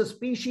 it's a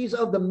species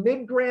of the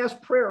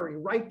midgrass prairie,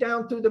 right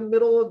down through the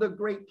middle of the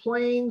Great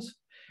Plains.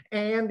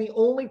 And the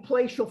only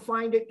place you'll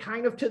find it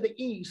kind of to the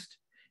east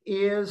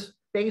is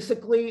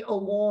basically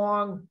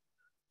along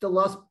the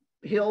Loess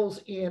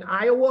Hills in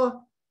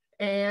Iowa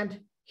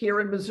and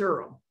here in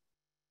Missouri.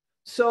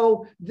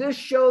 So this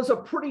shows a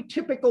pretty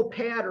typical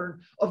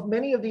pattern of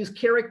many of these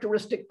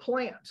characteristic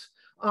plants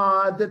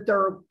that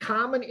they're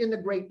common in the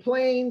Great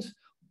Plains,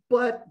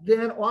 but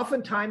then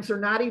oftentimes they're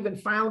not even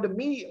found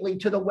immediately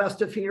to the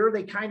west of here.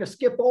 They kind of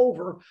skip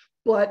over,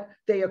 but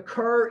they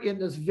occur in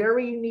this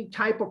very unique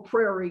type of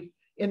prairie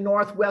in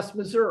Northwest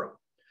Missouri.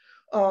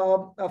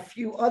 A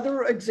few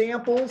other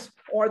examples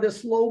are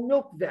this low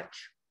milk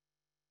vetch.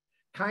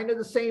 Kind of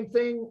the same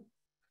thing,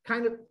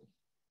 kind of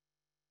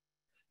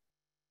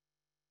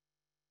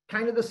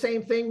the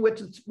same thing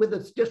with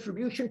its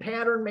distribution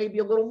pattern, maybe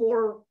a little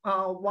more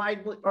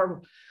wide,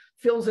 or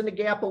fills in the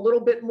gap a little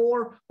bit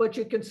more, but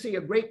you can see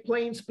a Great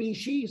Plains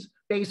species,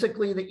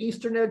 basically the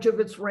eastern edge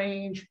of its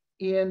range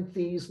in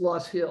these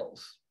Loess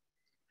Hills.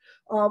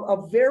 A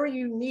very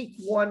unique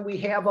one we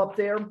have up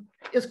there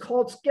is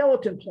called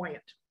skeleton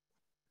plant.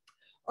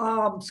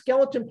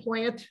 Skeleton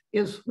plant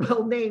is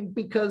well named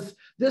because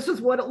this is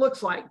what it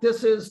looks like.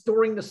 This is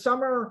during the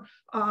summer.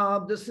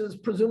 This is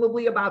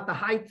presumably about the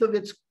height of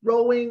its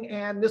growing,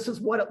 and this is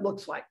what it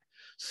looks like.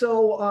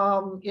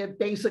 So it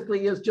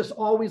basically is just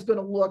always going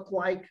to look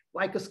like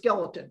a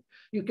skeleton.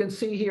 You can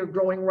see here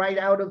growing right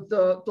out of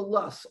the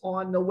loess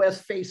on the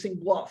west facing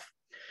bluff.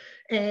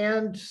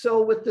 And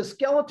so with the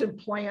skeleton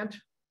plant,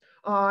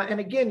 and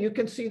again, you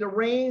can see the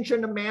range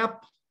and the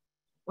map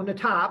on the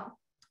top,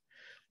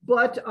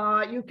 but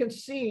you can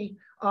see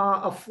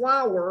a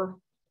flower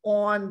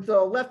on the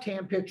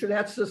left-hand picture.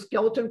 That's the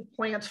skeleton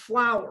plant's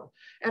flower.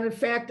 And in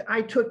fact,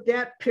 I took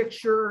that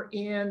picture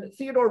in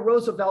Theodore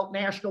Roosevelt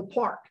National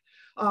Park.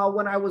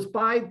 When I was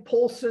by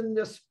Polson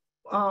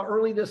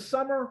early this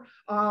summer,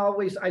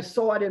 I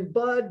saw it in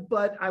bud,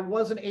 but I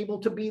wasn't able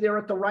to be there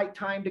at the right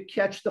time to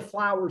catch the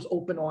flowers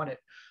open on it.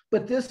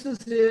 But this is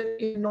it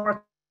in North,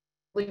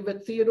 I believe,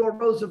 at Theodore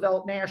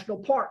Roosevelt National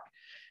Park.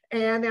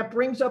 And that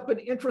brings up an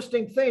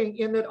interesting thing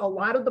in that a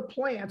lot of the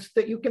plants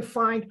that you can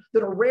find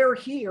that are rare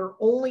here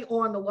only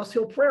on the Loess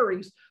Hill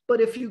prairies,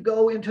 but if you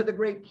go into the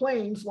Great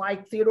Plains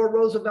like Theodore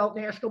Roosevelt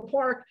National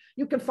Park,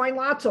 you can find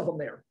lots of them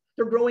there.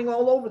 They're growing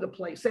all over the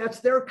place. That's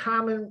their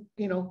common,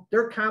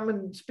 their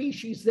common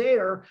species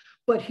there.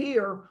 But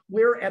here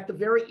we're at the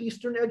very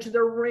eastern edge of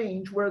their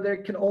range where they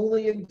can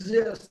only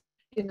exist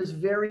in this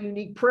very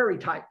unique prairie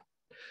type.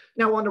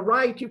 Now on the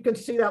right, you can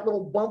see that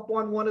little bump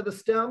on one of the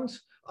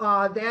stems.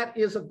 That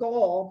is a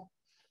gall,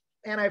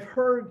 and I've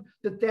heard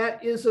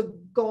that is a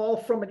gall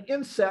from an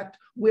insect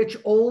which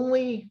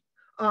only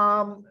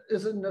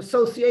is an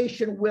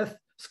association with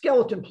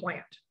skeleton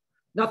plant,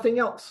 nothing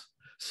else.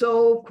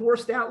 So of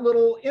course that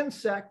little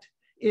insect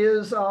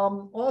is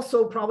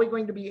also probably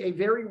going to be a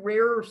very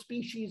rare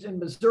species in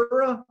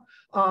Missouri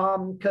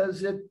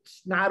because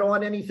it's not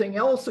on anything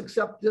else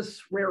except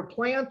this rare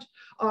plant.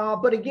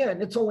 But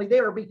again, it's only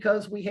there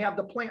because we have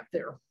the plant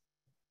there.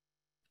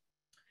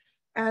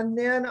 And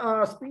then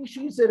a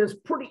species that is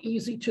pretty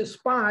easy to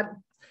spot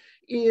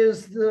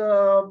is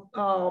the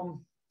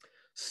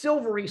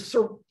silvery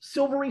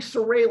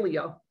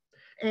Cerealia.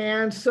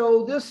 And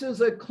so this is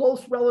a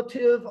close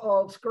relative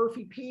of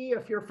scurfy pea.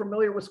 If you're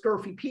familiar with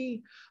scurfy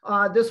pea,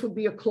 this would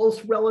be a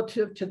close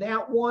relative to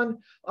that one.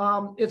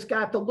 It's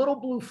got the little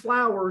blue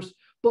flowers,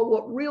 but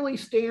what really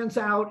stands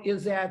out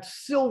is that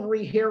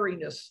silvery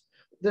hairiness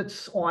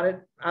that's on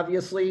it.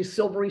 Obviously,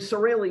 silvery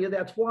Cerealia,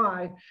 that's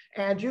why.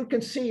 And you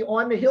can see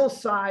on the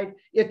hillside,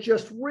 it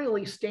just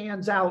really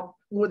stands out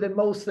more than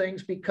most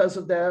things because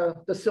of the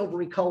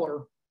silvery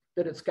color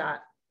that it's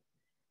got.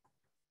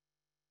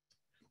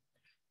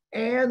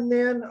 And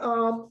then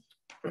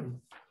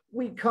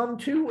we come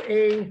to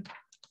a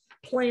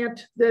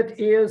plant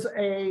that is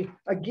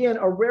again,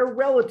 a rare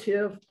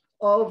relative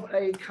of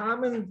a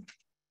common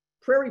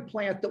prairie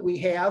plant that we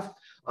have.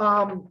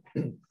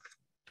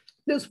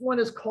 This one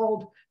is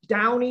called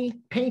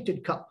downy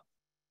painted cup.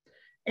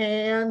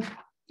 And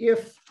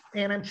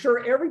I'm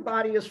sure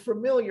everybody is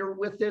familiar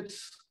with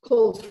its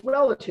close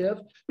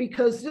relative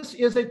because this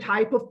is a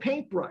type of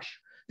paintbrush.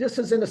 This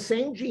is in the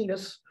same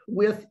genus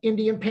with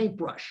Indian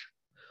paintbrush.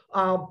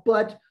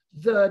 But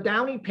the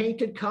downy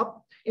painted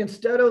cup,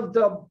 instead of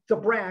the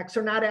bracts,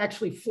 are not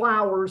actually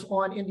flowers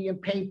on Indian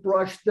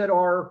paintbrush that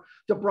are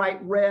the bright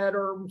red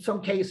or in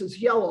some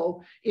cases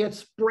yellow.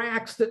 It's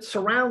bracts that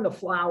surround the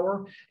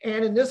flower.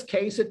 And in this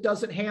case, it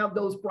doesn't have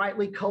those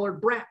brightly colored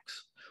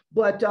bracts.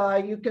 But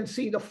you can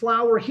see the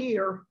flower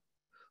here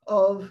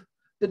of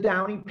the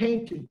downy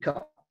painted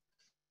cup.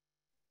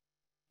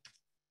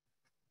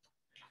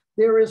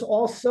 There is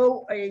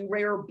also a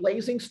rare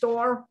blazing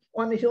star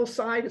on the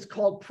hillside. It's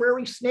called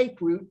prairie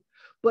snakeroot,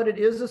 but it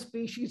is a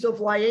species of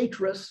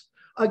Liatris.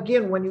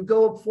 Again, when you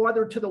go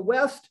farther to the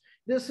west,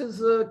 this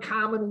is a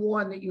common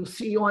one that you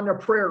see on the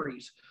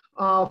prairies,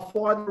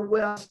 farther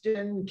west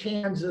in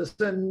Kansas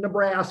and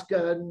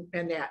Nebraska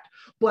and that.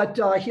 But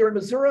here in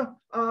Missouri,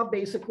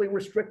 basically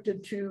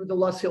restricted to the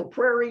Loess Hill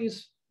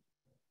prairies.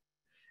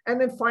 And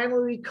then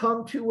finally, we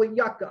come to a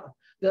yucca,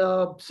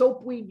 the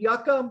soapweed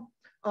yucca,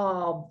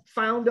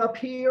 found up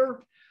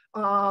here,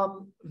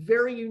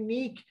 very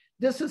unique.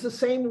 This is the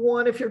same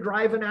one if you're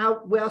driving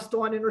out west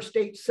on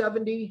Interstate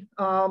 70,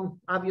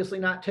 obviously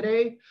not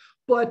today,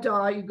 but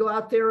you go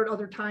out there at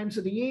other times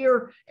of the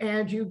year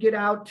and you get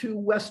out to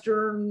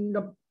western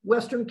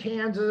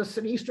Kansas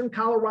and eastern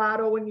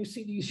Colorado and you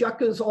see these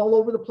yuccas all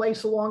over the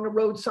place along the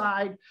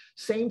roadside.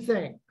 Same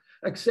thing,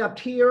 except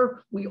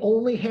here we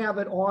only have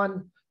it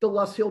on the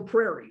Loess Hill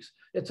prairies.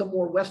 It's a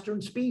more western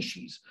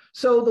species.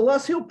 So the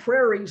Loess Hill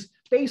prairies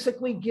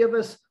basically give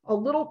us a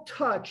little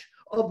touch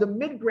of the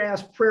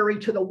midgrass prairie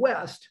to the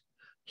west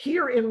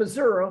here in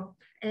Missouri,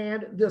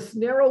 and this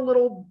narrow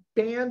little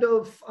band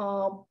of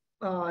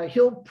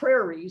hill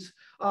prairies,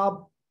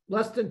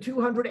 less than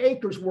 200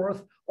 acres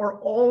worth,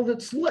 are all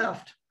that's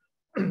left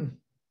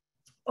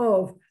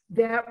of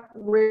that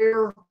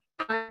rare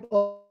type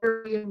of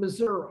area in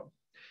Missouri.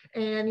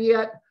 And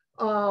yet,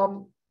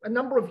 a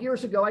number of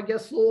years ago, I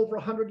guess a little over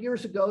 100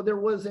 years ago, there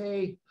was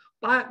a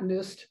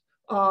botanist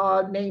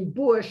named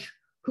Bush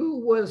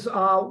who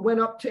went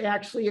up to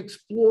actually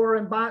explore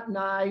and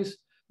botanize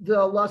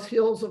the Loess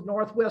Hills of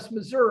Northwest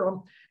Missouri.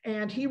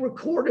 And he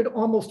recorded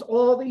almost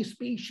all these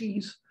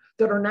species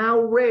that are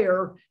now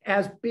rare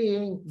as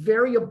being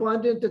very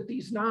abundant, that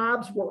these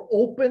knobs were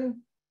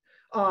open,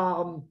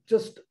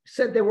 just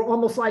said they were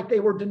almost like they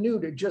were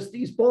denuded, just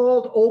these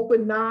bald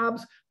open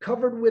knobs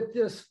covered with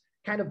this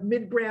kind of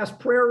midgrass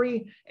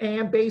prairie,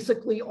 and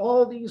basically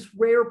all these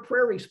rare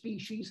prairie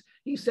species,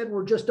 he said,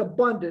 were just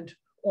abundant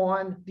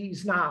on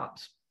these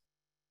knobs.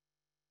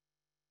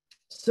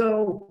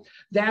 So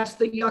that's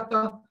the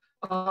yucca,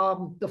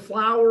 the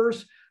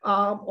flowers.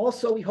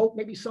 Also, we hope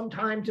maybe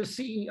sometime to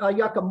see a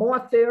yucca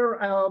moth there,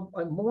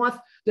 a moth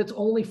that's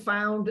only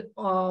found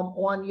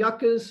on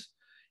yuccas,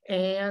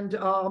 and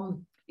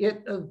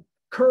it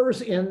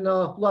occurs in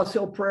the Loess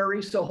Hill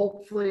prairie, so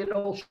hopefully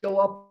it'll show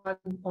up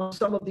on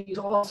some of these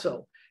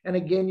also. And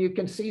again, you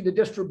can see the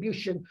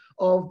distribution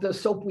of the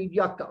soapweed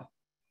yucca.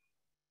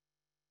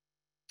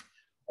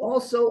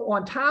 Also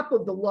on top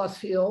of the Loess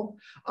Hill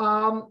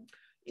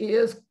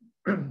is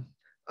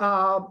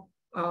a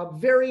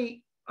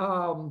very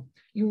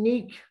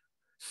unique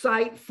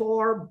site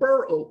for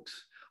bur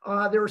oaks.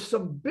 There's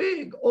some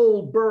big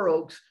old bur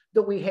oaks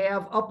that we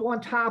have up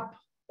on top,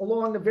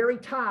 along the very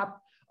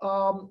top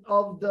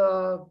of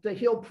the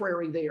hill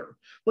prairie there.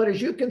 But as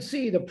you can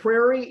see, the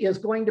prairie is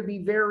going to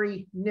be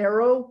very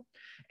narrow.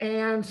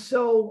 And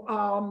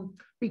so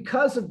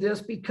because of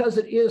this, because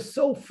it is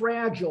so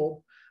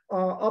fragile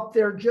up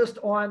there just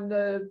on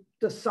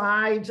the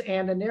sides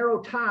and the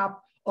narrow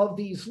top of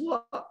these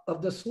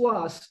of this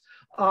loess,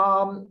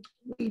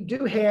 we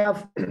do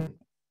have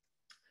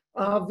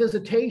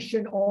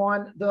visitation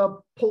on the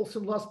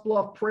Polson Loess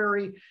Bluff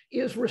Prairie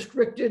is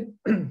restricted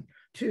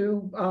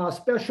to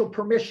special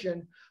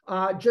permission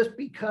just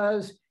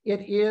because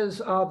it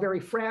is very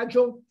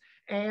fragile.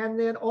 And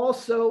then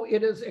also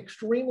it is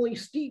extremely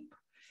steep.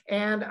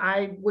 And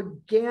I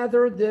would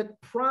gather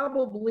that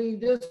probably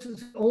this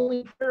is the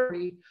only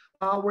prairie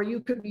where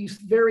you could be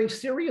very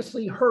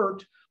seriously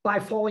hurt by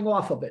falling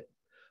off of it.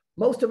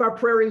 Most of our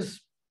prairies,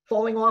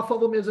 falling off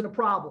of them isn't a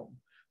problem,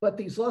 but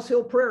these Loess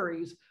Hill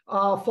prairies,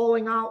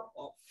 falling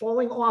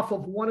off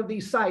of one of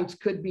these sites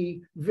could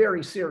be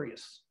very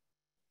serious.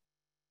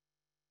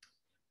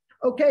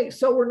 Okay,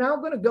 so we're now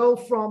going to go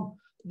from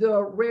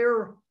the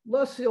rare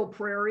Loess Hill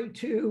prairie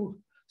to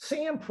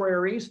sand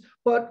prairies,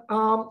 but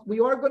we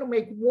are going to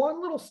make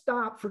one little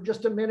stop for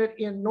just a minute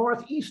in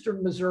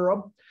northeastern Missouri.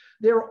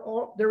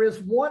 There is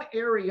one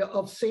area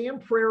of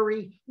sand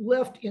prairie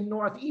left in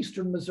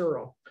northeastern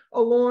Missouri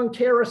along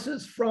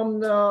terraces from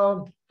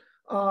the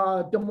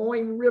Des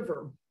Moines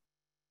River.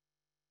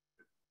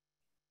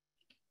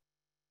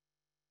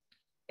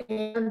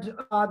 And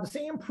the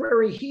sand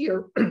prairie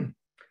here,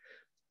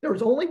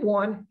 there's only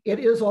one. It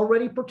is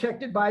already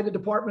protected by the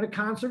Department of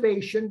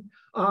Conservation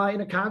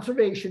in a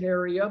conservation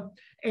area.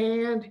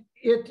 And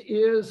it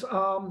is,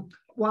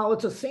 while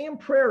it's a sand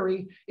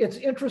prairie, it's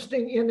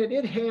interesting in that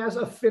it has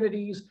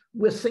affinities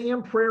with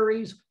sand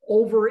prairies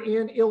over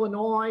in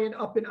Illinois and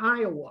up in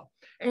Iowa.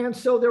 And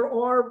so there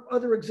are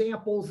other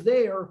examples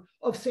there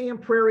of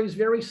sand prairies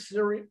very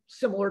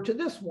similar to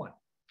this one.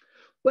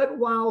 But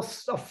while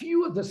a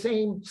few of the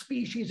same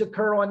species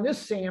occur on this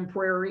sand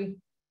prairie,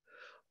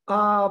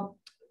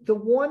 the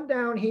one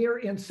down here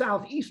in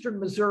southeastern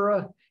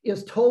Missouri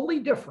is totally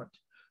different.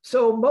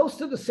 So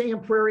most of the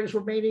sand prairies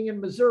remaining in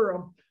Missouri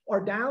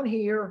are down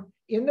here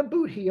in the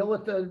boot heel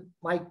at the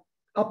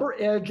upper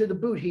edge of the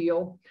boot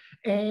heel.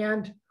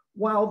 And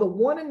while the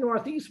one in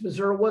northeast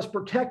Missouri was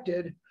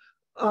protected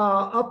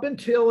up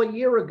until a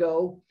year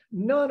ago,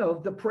 none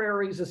of the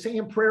prairies, the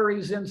sand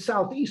prairies in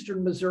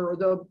southeastern Missouri,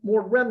 the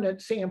more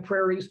remnant sand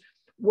prairies,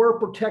 were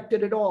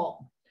protected at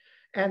all.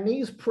 And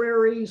these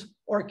prairies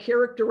are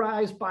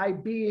characterized by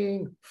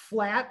being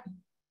flat,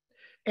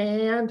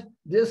 and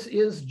this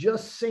is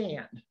just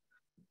sand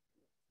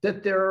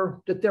that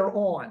they're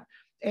on.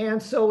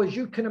 And so as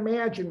you can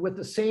imagine, with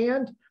the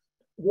sand,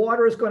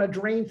 water is going to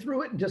drain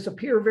through it and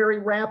disappear very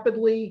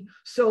rapidly.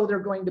 So they're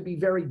going to be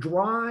very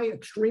dry,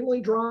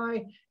 extremely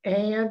dry,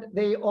 and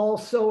they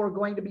also are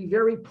going to be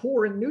very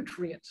poor in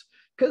nutrients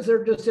because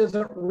there just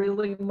isn't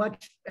really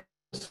much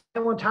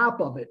on top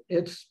of it.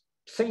 It's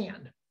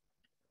sand.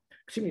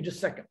 Excuse me just a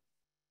second.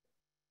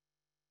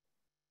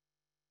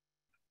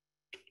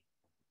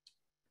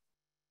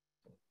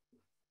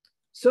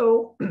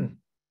 So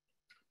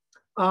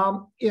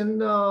in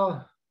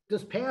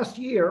this past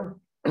year,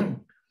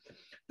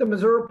 the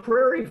Missouri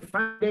Prairie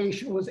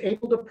Foundation was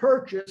able to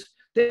purchase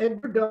the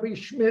Edgar W.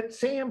 Schuette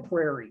Sand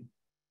Prairie.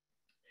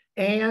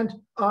 And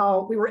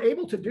we were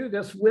able to do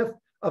this with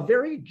a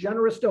very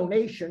generous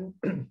donation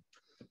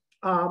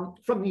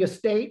from the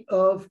estate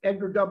of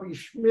Edgar W.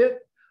 Schuette,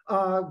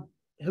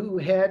 who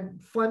had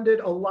funded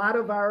a lot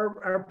of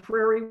our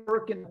prairie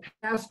work in the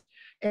past.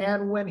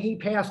 And when he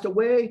passed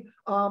away,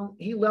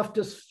 he left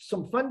us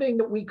some funding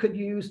that we could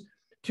use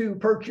to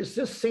purchase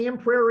this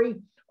sand prairie,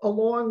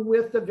 along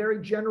with a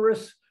very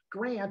generous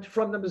grant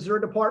from the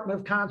Missouri Department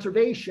of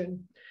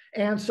Conservation.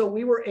 And so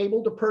we were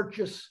able to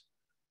purchase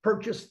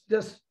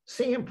this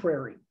sand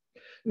prairie.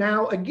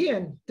 Now,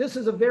 again, this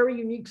is a very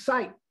unique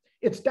site.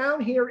 It's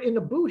down here in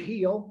the boot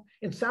heel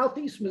in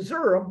southeast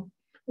Missouri,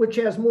 which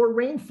has more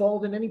rainfall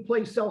than any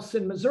place else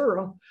in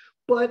Missouri,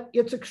 but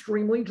it's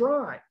extremely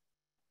dry.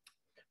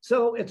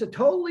 So it's a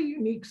totally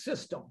unique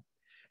system.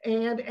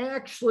 And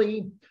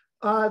actually,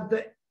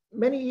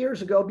 many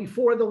years ago,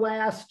 before the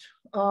last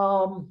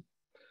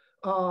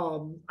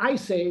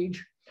ice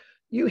age,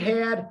 you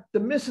had the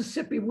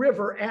Mississippi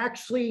River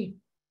actually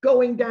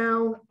going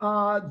down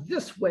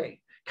this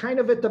way, kind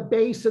of at the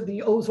base of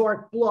the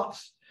Ozark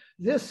Bluffs.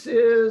 This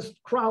is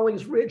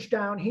Crowley's Ridge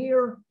down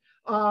here.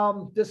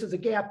 This is a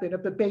gap in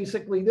it, but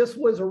basically this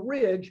was a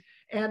ridge,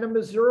 and the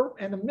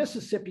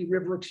Mississippi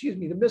River,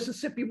 the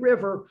Mississippi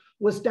River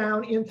was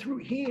down in through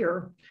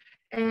here,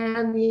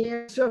 and the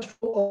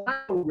ancestral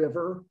Ohio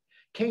River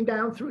came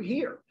down through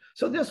here.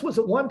 So this was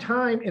at one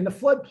time in the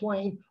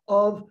floodplain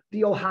of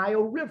the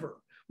Ohio River,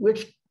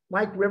 which,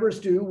 like rivers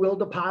do, will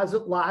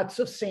deposit lots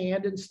of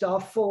sand and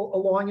stuff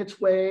along its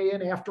way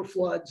and after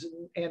floods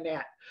and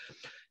that.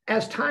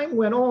 As time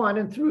went on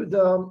and through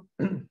the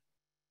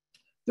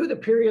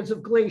periods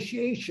of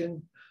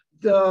glaciation,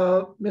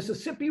 the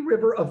Mississippi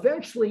River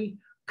eventually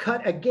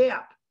cut a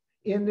gap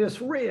in this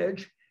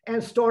ridge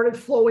and started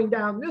flowing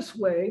down this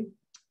way.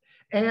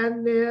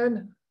 And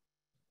then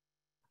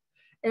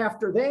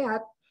after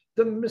that,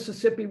 the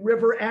Mississippi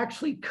River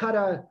actually cut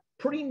a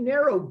pretty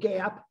narrow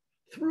gap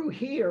through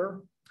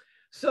here.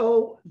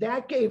 So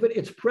that gave it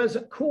its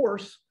present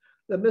course.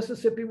 The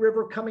Mississippi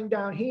River coming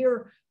down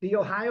here, the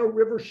Ohio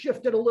River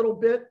shifted a little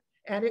bit,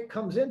 and it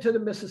comes into the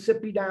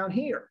Mississippi down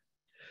here.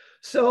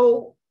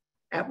 So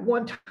at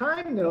one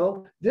time,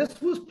 though,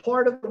 this was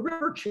part of the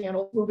river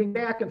channel moving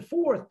back and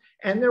forth,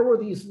 and there were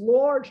these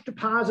large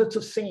deposits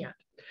of sand.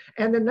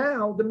 And then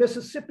now the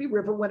Mississippi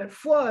River, when it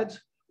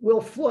floods,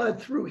 will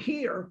flood through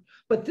here,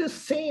 but this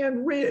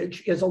sand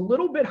ridge is a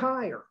little bit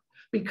higher.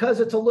 because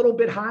it's a little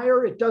bit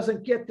higher, it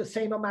doesn't get the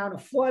same amount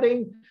of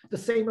flooding, the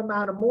same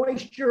amount of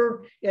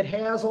moisture. It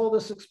has all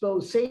this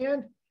exposed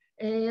sand.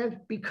 And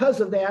because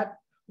of that,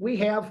 we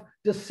have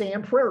the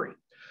sand prairie.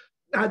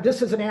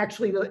 This isn't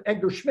actually the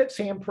Edgar Schmidt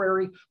sand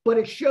prairie, but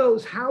it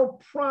shows how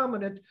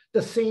prominent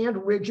the sand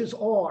ridges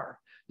are.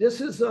 This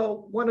is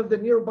one of the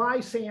nearby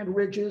sand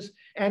ridges,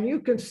 and you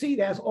can see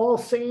that's all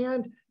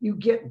sand. You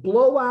get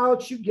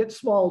blowouts, you get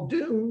small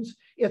dunes.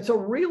 It's a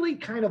really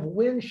kind of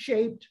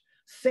wind-shaped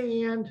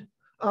sand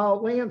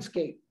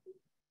landscape.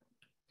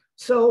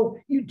 So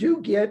you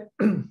do get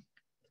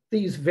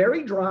these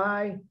very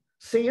dry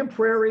sand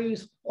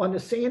prairies on the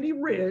sandy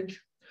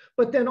ridge,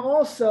 but then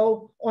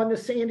also on the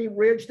sandy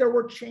ridge, there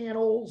were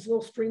channels,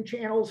 little stream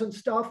channels and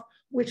stuff,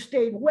 which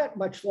stayed wet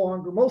much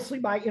longer, mostly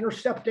by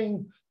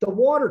intercepting the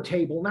water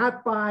table,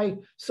 not by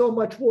so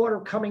much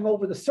water coming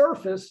over the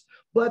surface,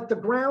 but the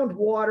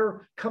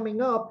groundwater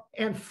coming up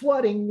and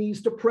flooding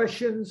these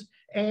depressions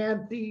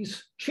and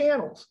these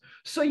channels.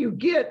 So you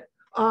get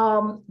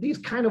these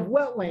kind of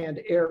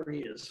wetland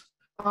areas.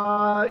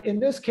 In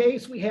this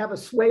case, we have a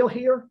swale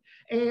here,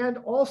 and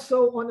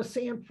also on the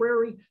sand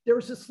prairie,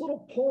 there's this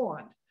little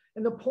pond.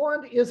 And the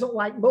pond isn't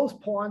like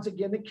most ponds,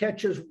 again, that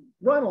catches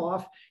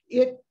runoff.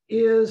 It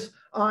is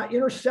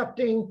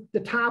intercepting the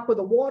top of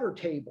the water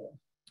table.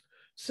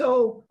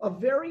 So a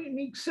very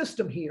unique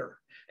system here.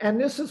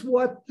 And this is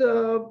what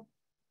the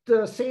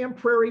sand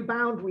prairie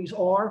boundaries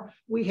are.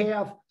 We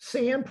have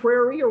sand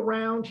prairie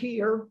around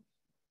here.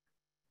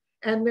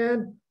 And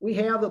then we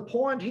have the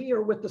pond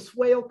here with the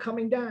swale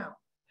coming down.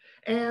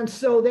 And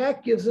so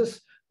that gives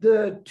us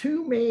the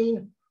two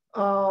main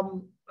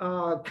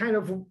kind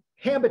of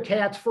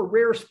habitats for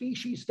rare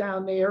species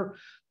down there,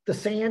 the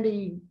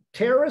sandy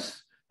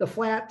terrace, the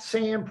flat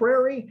sand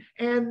prairie,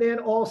 and then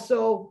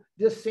also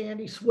this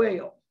sandy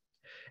swale.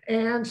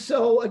 And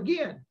so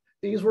again,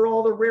 these were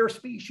all the rare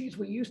species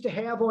we used to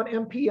have on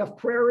MPF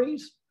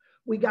prairies.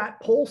 We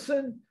got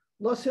Polson,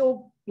 Loess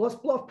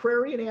Bluff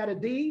Prairie, and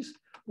added these.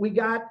 We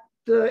got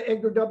the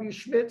Edgar W.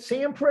 Schmidt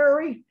sand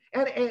prairie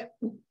and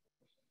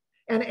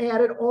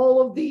added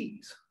all of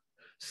these.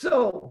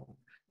 So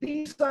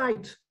these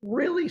sites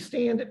really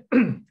stand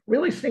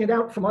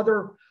out from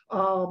other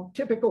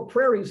typical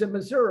prairies in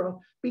Missouri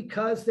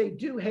because they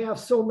do have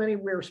so many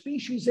rare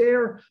species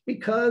there,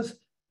 because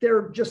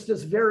they're just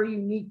this very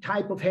unique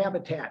type of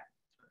habitat.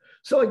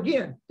 So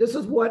again, this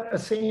is what a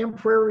sand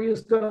prairie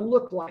is going to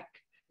look like.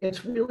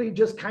 It's really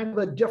just kind of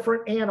a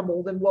different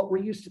animal than what we're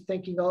used to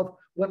thinking of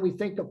when we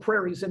think of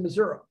prairies in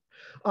Missouri.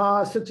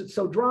 Since it's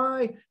so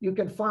dry, you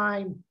can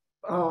find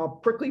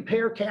prickly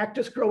pear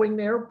cactus growing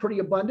there pretty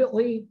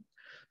abundantly.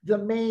 The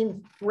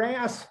main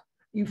grass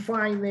you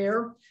find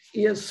there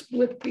is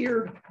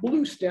split-beard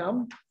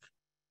bluestem.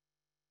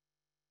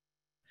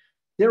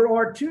 There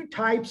are two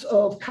types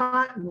of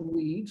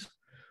cottonweeds,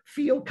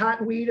 field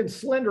cottonweed and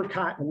slender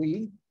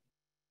cottonweed.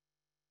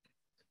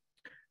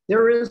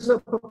 There is a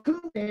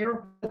puccoon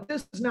there, but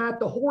this is not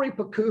the hoary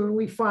puccoon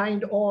we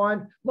find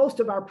on most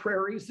of our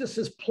prairies. This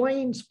is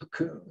plains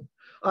puccoon,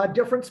 a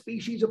different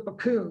species of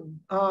puccoon.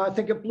 I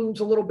think it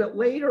blooms a little bit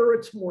later.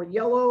 It's more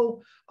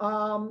yellow,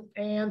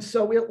 and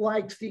so it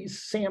likes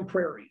these sand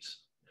prairies.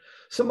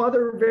 Some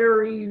other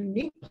very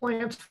unique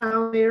plants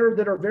found there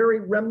that are very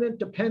remnant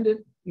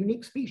dependent,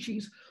 unique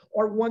species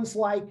are ones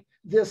like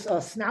this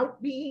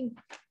snout bean.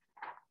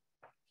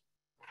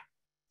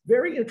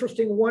 Very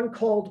interesting one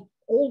called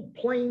Old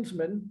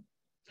Plainsman.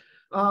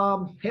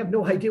 Have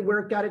no idea where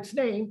it got its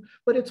name,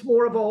 but it's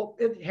more of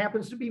it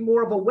happens to be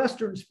more of a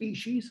Western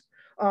species,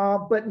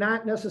 but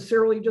not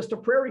necessarily just a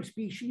prairie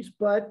species,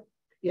 but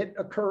it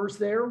occurs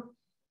there.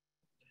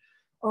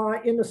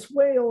 In the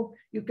swale,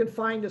 you can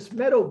find this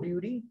meadow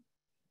beauty.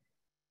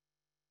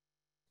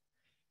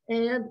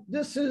 And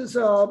this is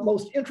a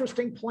most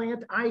interesting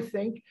plant, I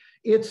think.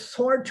 It's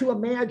hard to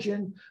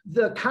imagine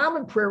the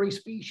common prairie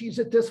species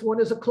that this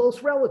one is a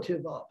close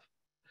relative of.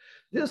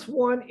 This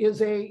one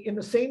is in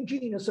the same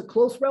genus, a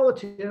close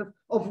relative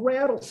of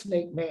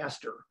rattlesnake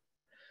master.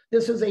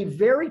 This is a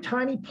very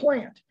tiny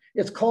plant.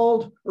 It's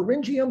called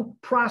Eryngium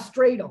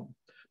prostratum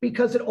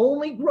because it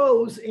only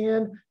grows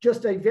in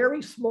just a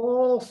very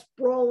small,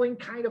 sprawling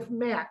kind of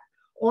mat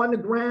on the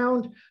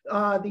ground.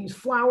 These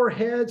flower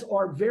heads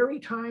are very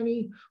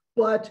tiny,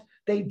 but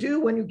they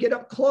do, when you get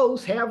up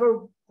close, have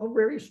a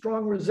very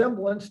strong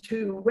resemblance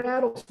to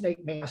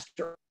rattlesnake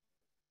master.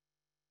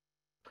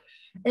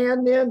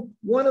 And then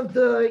one of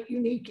the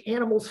unique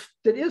animals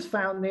that is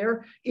found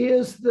there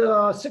is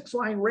the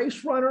six-line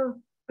race runner.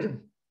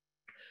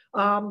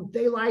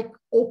 They like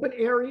open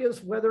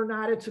areas, whether or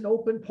not it's an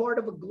open part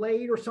of a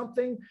glade or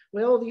something.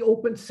 Well, the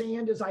open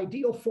sand is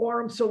ideal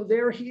for them, so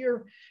they're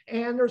here.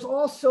 And there's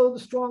also the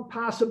strong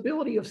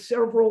possibility of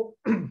several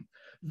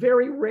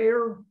very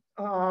rare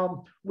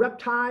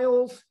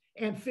reptiles,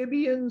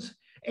 amphibians,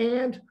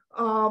 and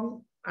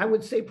I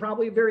would say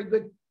probably a very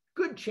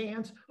good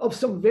chance of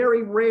some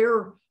very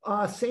rare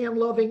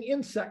sand-loving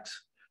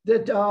insects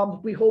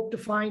that we hope to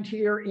find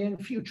here in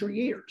future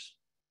years.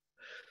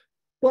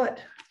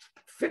 But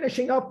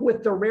finishing up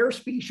with the rare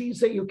species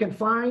that you can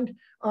find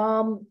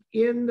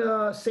in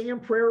the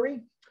sand prairie.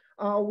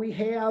 We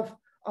have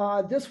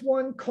this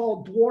one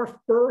called dwarf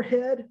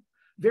burrhead,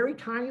 very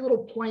tiny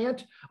little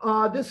plant.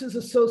 This is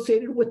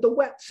associated with the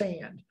wet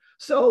sand.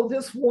 So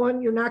this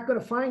one you're not going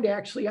to find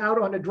actually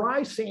out on the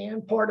dry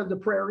sand part of the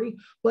prairie,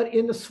 but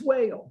in the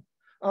swale.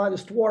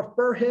 This dwarf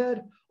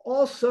burrhead,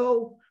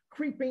 also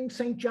creeping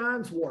St.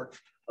 John's wort,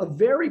 a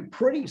very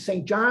pretty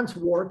St. John's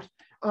wort.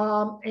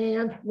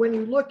 And when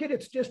you look at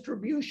its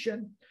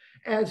distribution,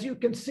 as you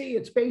can see,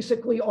 it's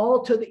basically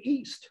all to the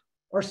east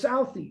or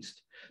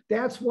southeast.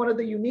 That's one of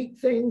the unique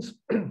things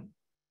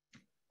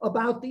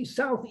about these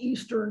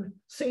southeastern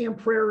sand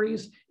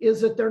prairies,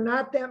 is that they're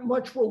not that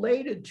much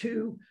related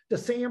to the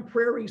sand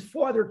prairies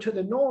farther to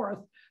the north.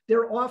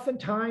 They're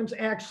oftentimes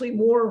actually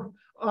more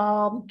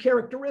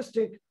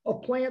characteristic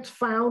of plants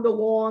found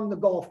along the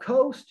Gulf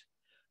Coast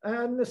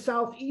and the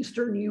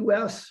southeastern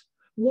US,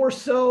 more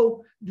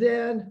so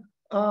than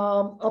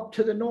up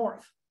to the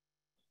north.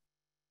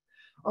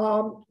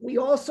 We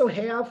also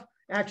have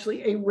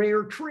actually a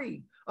rare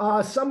tree.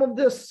 Some of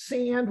this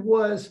sand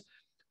was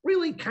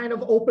really kind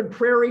of open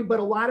prairie, but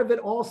a lot of it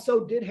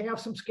also did have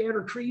some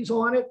scattered trees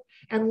on it.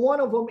 And one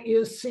of them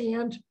is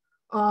sand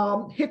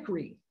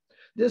hickory.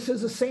 This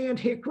is a sand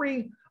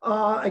hickory.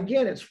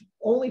 Again, it's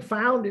only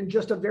found in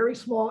just a very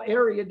small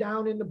area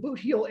down in the Boot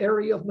Heel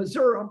area of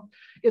Missouri.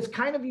 It's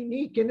kind of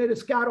unique in that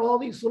it's got all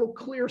these little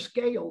clear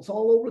scales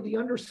all over the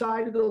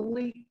underside of the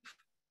leaf.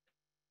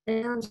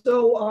 And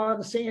so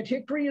the sand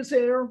hickory is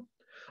there,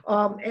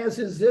 as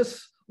is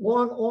this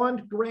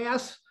long-awned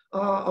grass,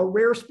 a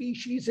rare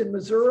species in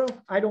Missouri.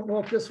 I don't know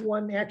if this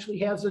one actually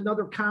has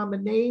another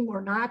common name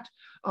or not.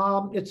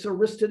 It's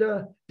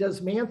Aristida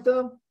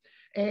desmantha.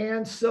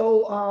 And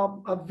so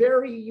a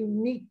very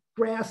unique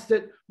grass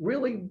that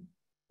really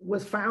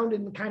was found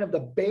in kind of the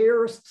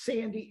bare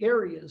sandy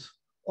areas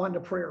on the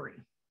prairie.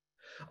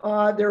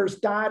 There's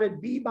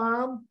dotted bee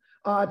balm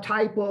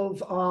type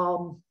of,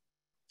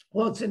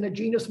 well, it's in the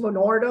genus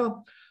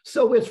Monarda.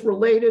 So it's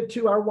related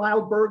to our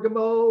wild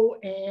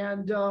bergamot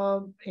and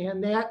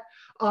that.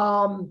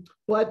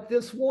 But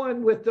this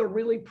one with the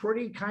really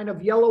pretty kind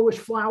of yellowish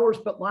flowers,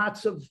 but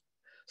lots of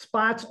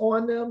spots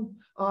on them,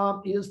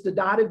 is the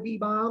dotted bee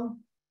balm.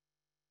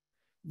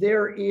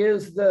 There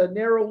is the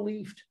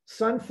narrow-leafed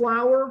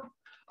sunflower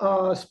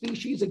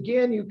species.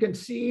 Again, you can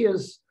see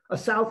is a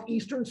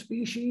southeastern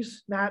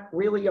species, not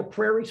really a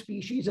prairie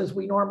species as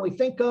we normally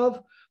think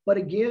of, but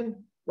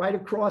again, right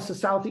across the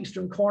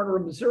southeastern corner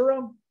of Missouri.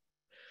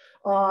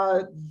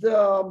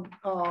 The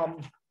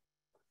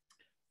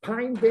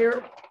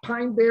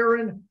pine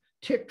barren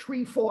tick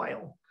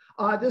trefoil.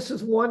 This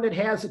is one that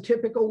has a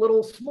typical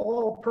little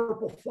small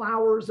purple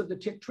flowers of the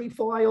tick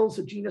trefoils,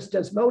 the genus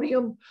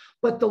Desmodium,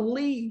 but the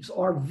leaves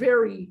are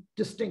very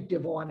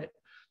distinctive on it.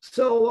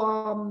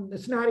 So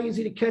it's not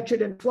easy to catch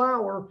it in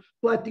flower,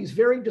 but these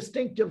very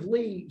distinctive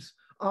leaves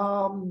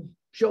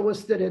show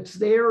us that it's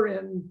there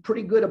in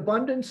pretty good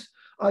abundance.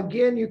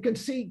 Again, you can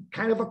see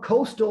kind of a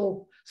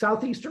coastal,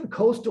 southeastern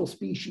coastal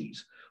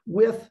species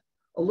with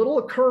a little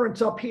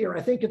occurrence up here.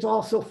 I think it's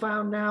also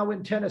found now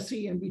in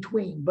Tennessee in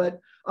between, but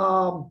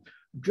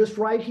just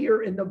right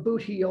here in the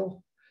Boot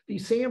Heel,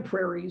 these sand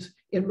prairies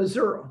in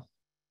Missouri.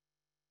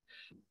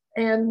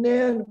 And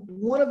then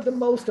one of the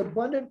most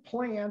abundant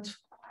plants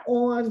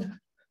on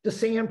the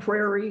sand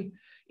prairie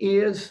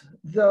is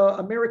the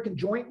American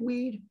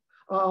jointweed,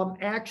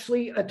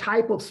 actually a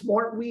type of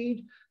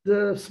smartweed,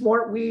 the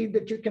smartweed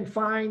that you can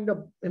find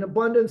in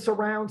abundance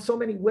around so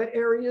many wet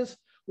areas.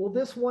 Well,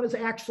 this one is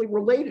actually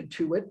related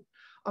to it.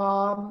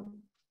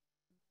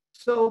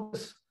 So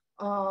this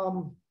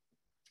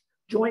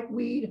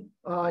jointweed,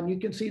 and you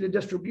can see the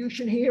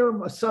distribution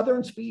here, a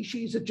southern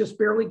species that just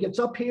barely gets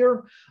up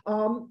here.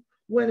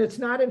 When it's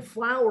not in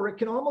flower, it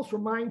can almost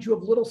remind you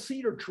of little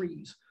cedar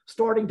trees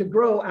starting to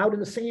grow out in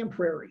the sand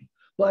prairie.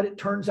 But it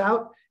turns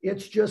out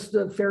it's just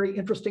the very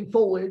interesting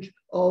foliage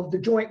of the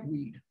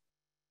jointweed.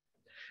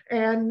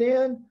 And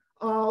then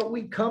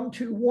we come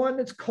to one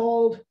that's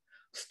called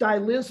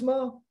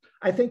Stylisma.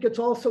 I think it's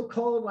also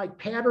called like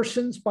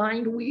Patterson's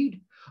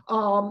bindweed.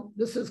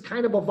 This is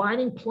kind of a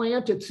vining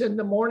plant. It's in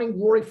the morning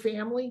glory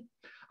family,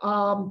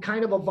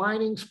 kind of a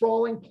vining,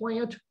 sprawling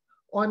plant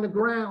on the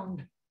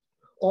ground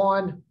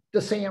on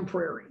the sand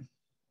prairie.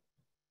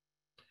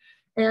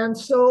 And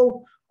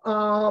so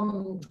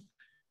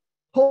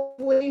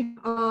hopefully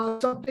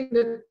something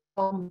that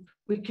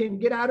we can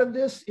get out of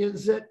this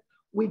is that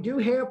we do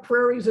have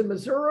prairies in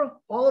Missouri.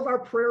 All of our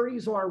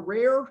prairies are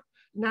rare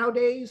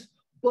nowadays,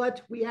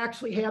 but we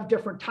actually have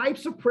different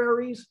types of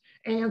prairies,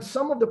 and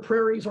some of the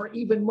prairies are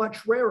even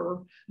much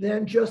rarer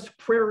than just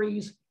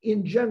prairies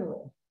in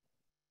general.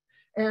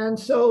 And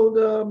so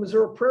the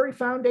Missouri Prairie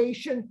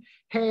Foundation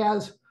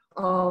has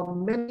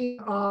many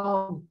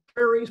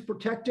prairies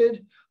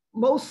protected,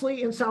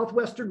 mostly in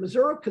southwestern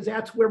Missouri, because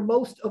that's where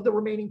most of the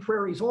remaining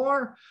prairies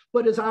are.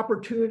 But as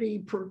opportunity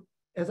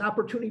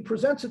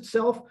presents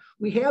itself,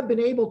 we have been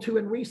able to,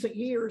 in recent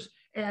years,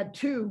 add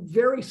two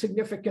very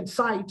significant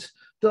sites,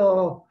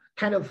 the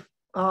kind of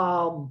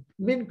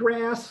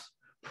midgrass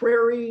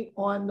prairie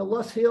on the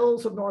Loess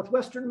Hills of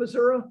northwestern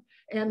Missouri,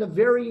 and the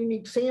very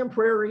unique sand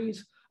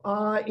prairies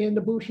in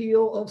the boot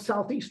heel of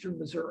southeastern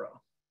Missouri.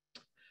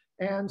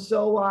 And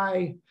so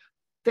I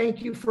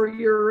thank you for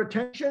your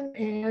attention,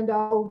 and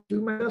I'll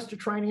do my best to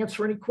try and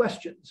answer any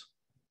questions.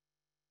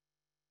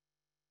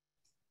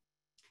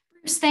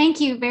 Bruce, thank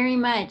you very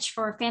much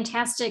for a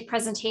fantastic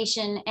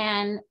presentation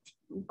and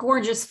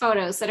gorgeous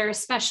photos that are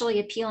especially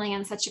appealing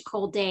on such a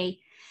cold day.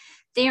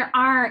 There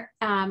are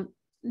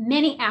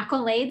many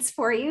accolades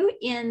for you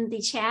in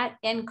the chat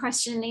and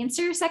question and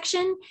answer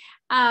section,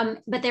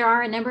 but there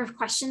are a number of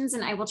questions,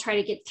 and I will try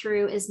to get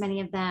through as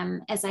many of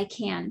them as I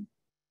can.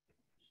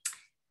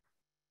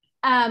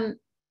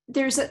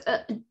 There's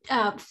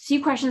a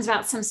few questions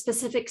about some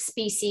specific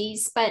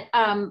species, but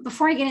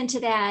before I get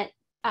into that,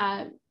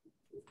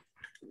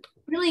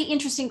 really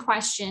interesting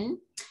question,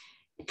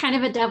 kind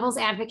of a devil's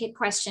advocate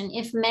question.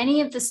 If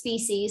many of the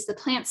species, the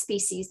plant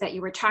species that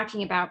you were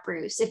talking about,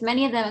 Bruce, if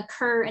many of them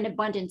occur in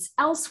abundance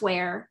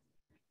elsewhere,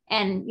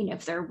 and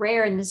if they're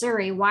rare in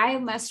Missouri, why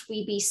must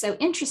we be so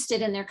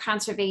interested in their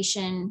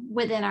conservation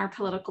within our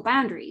political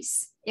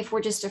boundaries? If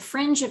we're just a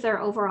fringe of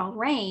their overall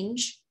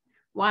range,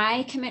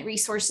 why commit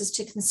resources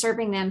to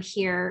conserving them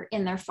here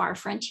in their far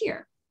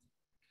frontier?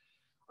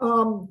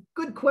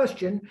 Good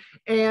question.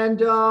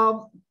 And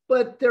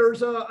but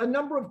there's a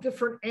number of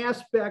different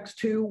aspects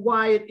to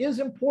why it is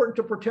important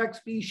to protect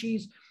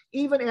species,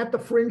 even at the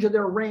fringe of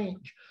their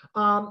range,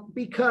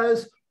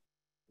 because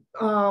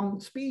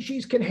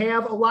species can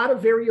have a lot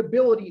of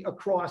variability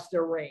across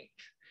their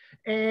range.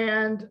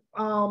 And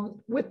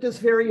with this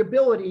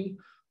variability,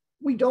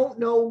 we don't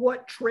know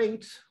what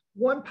traits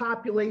one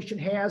population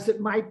has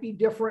that might be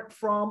different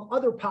from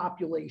other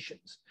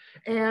populations.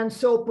 And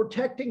so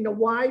protecting the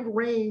wide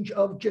range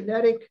of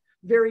genetic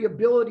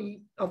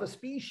variability of a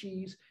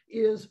species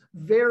is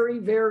very,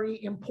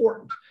 very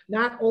important.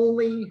 Not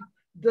only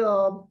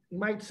the, you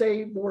might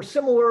say, more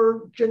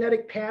similar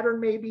genetic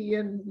pattern maybe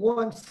in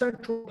one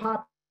central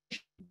population,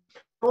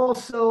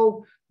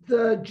 also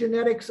the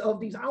genetics of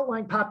these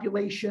outlying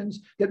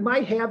populations that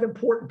might have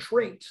important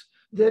traits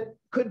that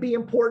could be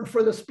important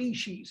for the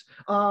species.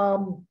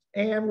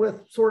 And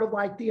with sort of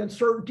like the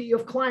uncertainty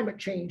of climate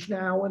change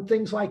now and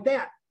things like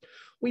that.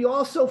 We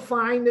also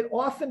find that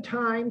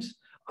oftentimes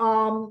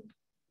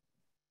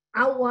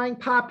outlying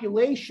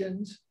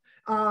populations,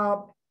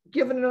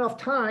 given enough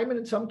time, and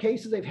in some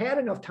cases they've had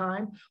enough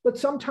time, but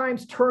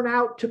sometimes turn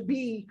out to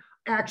be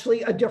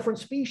actually a different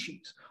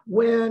species.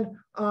 When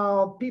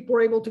people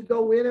are able to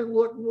go in and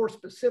look more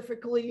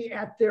specifically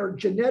at their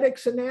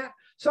genetics and that,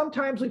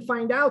 sometimes we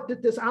find out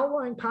that this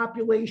outlying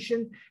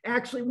population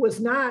actually was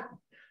not,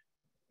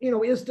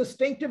 is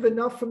distinctive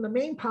enough from the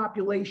main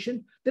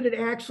population that it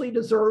actually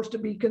deserves to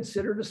be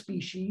considered a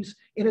species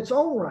in its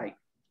own right.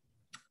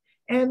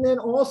 And then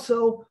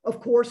also, of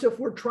course, if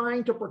we're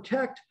trying to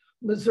protect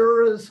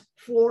Missouri's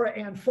flora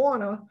and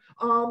fauna,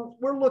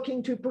 we're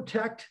looking to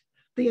protect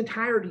the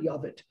entirety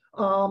of it.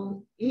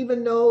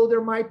 Even though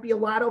there might be a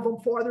lot of them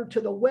farther to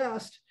the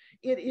west,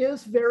 it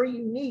is very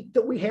unique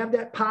that we have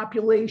that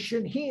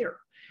population here.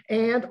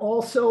 And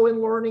also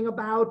in learning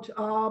about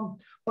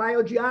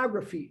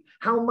biogeography,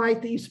 how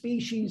might these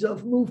species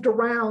have moved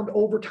around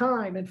over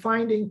time, and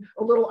finding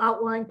a little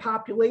outlying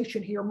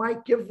population here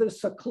might give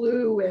us a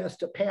clue as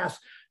to past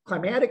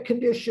climatic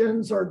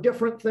conditions or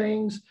different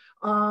things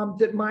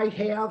that might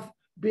have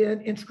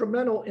been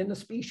instrumental in the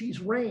species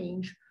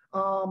range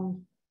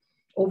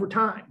over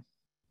time.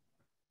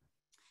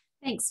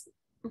 Thanks,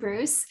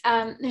 Bruce.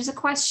 There's a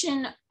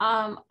question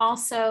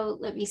also,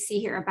 let me see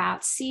here,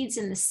 about seeds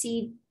in the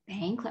seed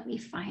bank. Let me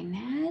find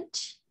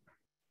that.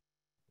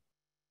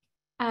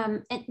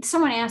 And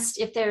someone asked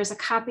if there's a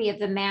copy of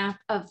the map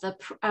of the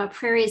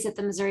prairies that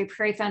the Missouri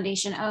Prairie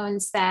Foundation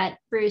owns that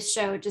Bruce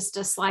showed just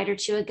a slide or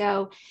two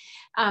ago.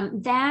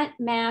 That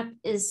map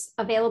is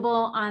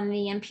available on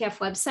the MPF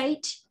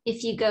website.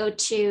 If you go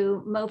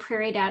to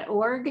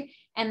moprairie.org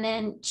and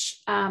then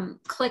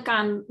click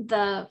on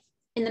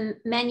in the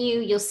menu,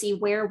 you'll see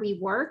where we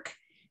work.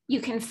 You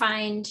can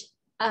find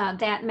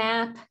that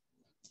map,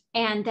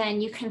 and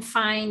then you can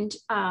find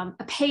a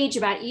page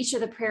about each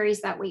of the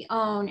prairies that we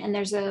own. And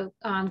there's a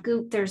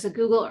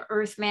Google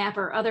Earth map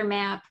or other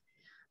map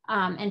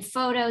and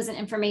photos and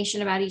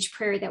information about each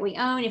prairie that we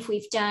own. If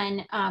we've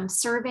done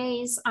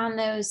surveys on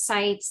those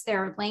sites,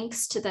 there are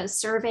links to those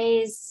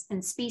surveys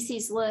and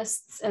species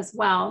lists as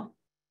well.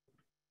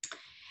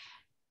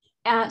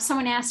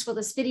 Someone asked, will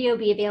this video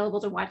be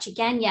available to watch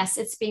again? Yes,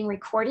 it's being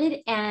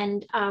recorded,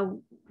 and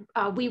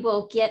we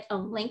will get a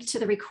link to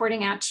the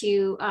recording out to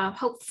you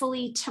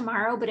hopefully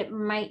tomorrow, but it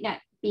might not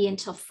be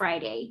until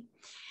Friday.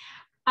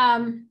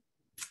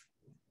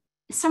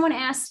 Someone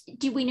asked,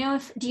 do you know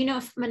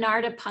if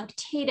Monarda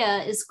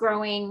punctata is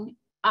growing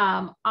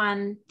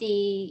on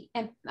the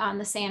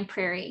sand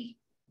prairie,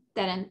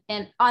 on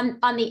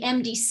the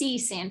MDC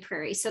sand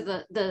prairie, so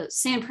the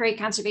sand prairie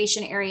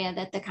conservation area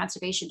that the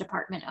Conservation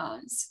Department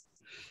owns?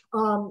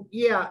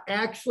 Yeah,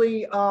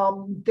 actually,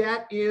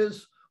 that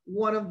is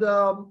one of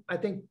the, I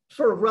think,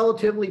 sort of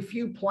relatively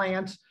few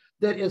plants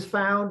that is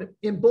found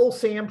in both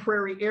sand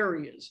prairie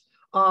areas.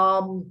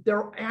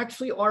 There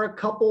actually are a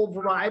couple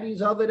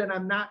varieties of it, and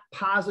I'm not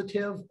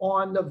positive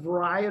on the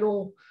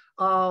varietal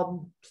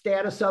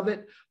status of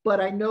it, but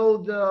I know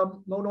the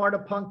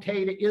Monarda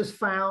punctata is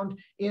found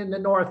in the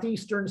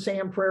northeastern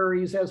sand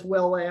prairies as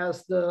well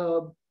as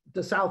the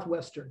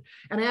southwestern.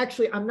 And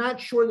actually, I'm not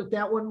sure that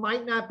that one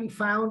might not be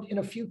found in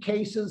a few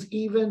cases,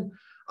 even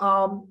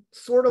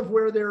sort of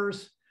where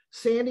there's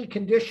sandy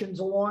conditions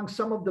along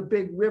some of the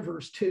big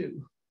rivers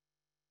too.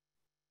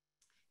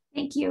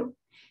 Thank you.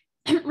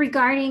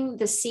 Regarding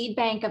the seed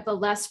bank of the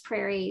Loess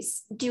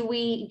prairies, do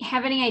we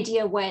have any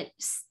idea what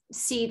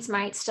seeds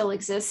might still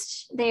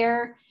exist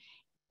there?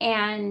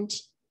 And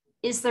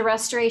is the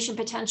restoration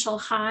potential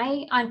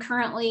high on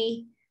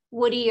currently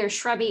woody or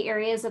shrubby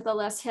areas of the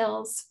Loess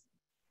Hills?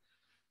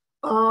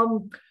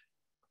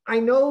 I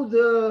know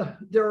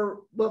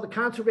the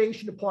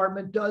conservation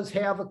department does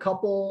have a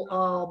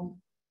couple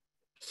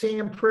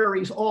sand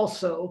prairies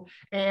also,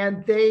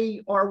 and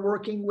they are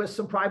working with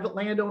some private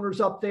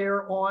landowners up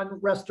there on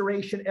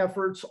restoration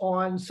efforts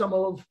on some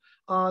of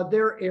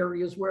their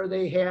areas where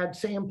they had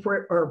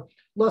or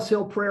Loess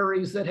Hill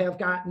prairies that have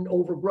gotten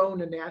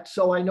overgrown in that.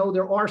 So I know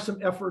there are some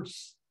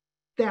efforts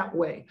that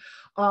way.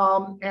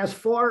 As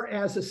far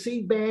as a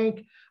seed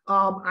bank,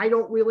 I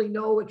don't really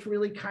know. It's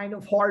really kind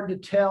of hard to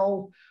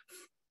tell,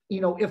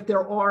 if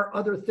there are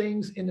other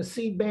things in the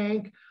seed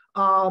bank.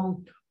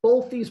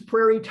 Both these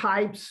prairie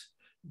types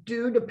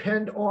do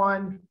depend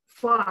on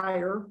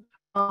fire,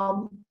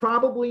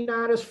 probably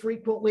not as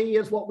frequently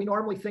as what we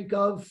normally think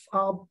of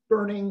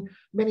burning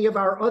many of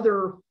our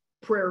other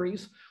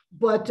prairies,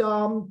 but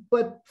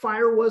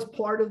fire was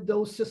part of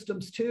those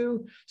systems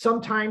too.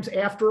 Sometimes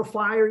after a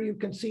fire, you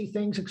can see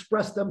things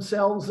express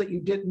themselves that you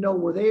didn't know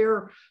were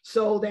there.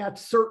 So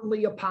that's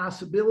certainly a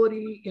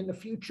possibility in the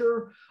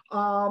future.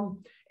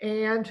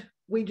 And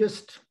we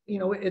just,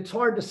 it's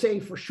hard to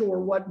say for sure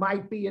what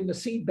might be in the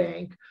seed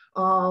bank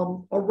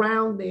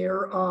around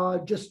there,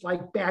 just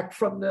like back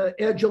from the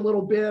edge a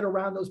little bit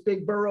around those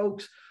big bur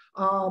oaks.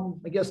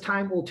 I guess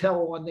time will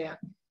tell on that.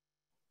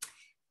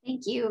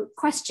 Thank you.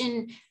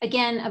 Question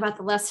again about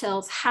the Loess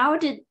Hills. How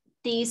did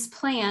these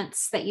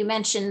plants that you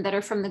mentioned that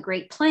are from the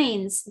Great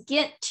Plains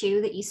get to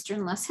the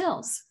eastern Loess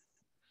Hills?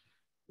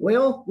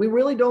 Well, we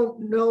really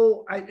don't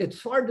know.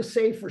 It's hard to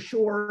say for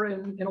sure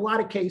in a lot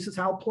of cases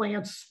how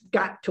plants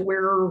got to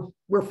where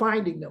we're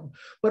finding them.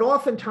 But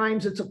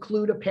oftentimes it's a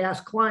clue to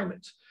past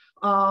climates.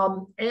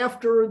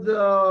 After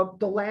the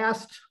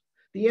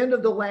end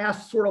of the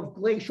last sort of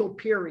glacial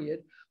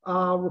period,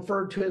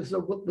 referred to as the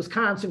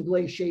Wisconsin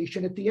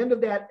glaciation, at the end of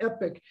that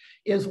epoch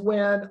is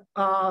when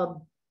a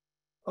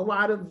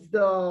lot of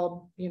the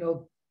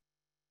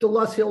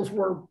Loess Hills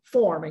were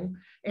forming,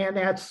 and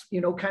that's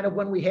kind of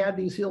when we had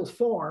these hills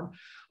form.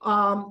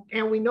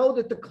 And we know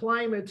that the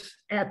climates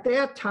at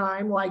that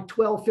time, like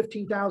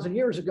 15,000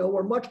 years ago,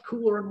 were much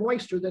cooler and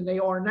moister than they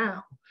are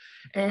now.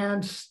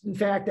 And in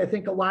fact, I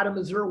think a lot of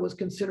Missouri was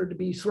considered to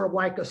be sort of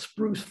like a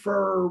spruce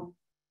fir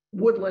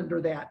woodland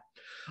or that.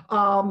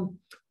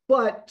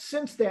 But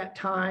since that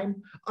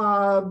time,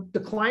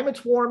 the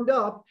climate's warmed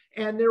up,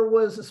 and there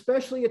was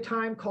especially a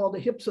time called the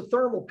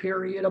hypsothermal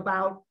period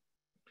about,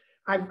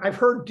 I've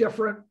heard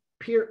different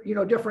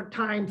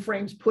time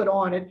frames put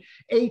on it,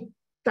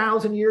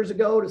 8,000 years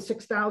ago to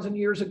 6,000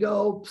 years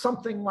ago,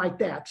 something like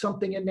that,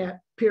 something in that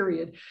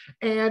period.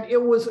 And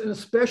it was an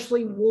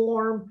especially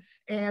warm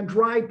and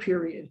dry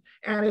period.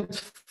 And it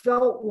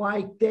felt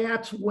like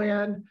that's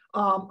when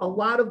a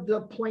lot of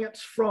the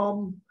plants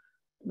from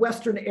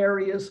Western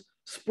areas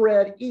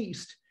spread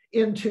east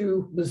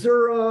into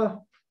Missouri,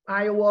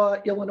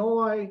 Iowa,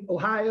 Illinois,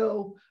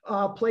 Ohio,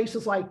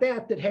 places like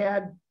that that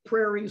had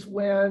prairies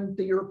when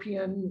the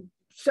European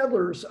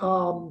settlers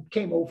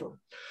came over.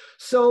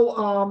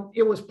 So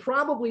it was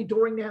probably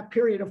during that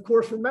period. Of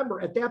course,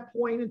 remember, at that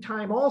point in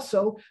time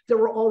also, there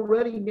were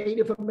already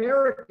Native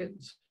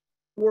Americans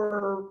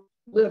were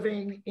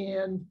living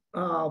in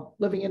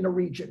the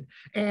region.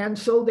 And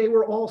so they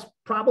were all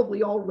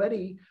probably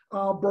already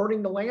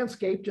burning the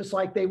landscape, just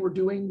like they were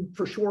doing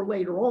for sure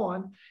later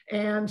on.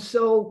 And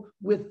so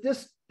with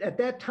this, at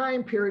that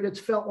time period, it's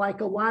felt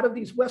like a lot of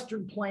these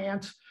Western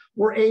plants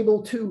were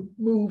able to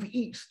move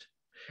east.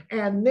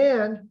 And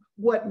then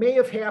what may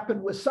have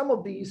happened with some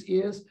of these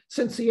is,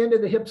 since the end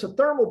of the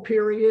hypsothermal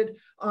period,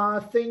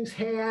 things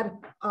had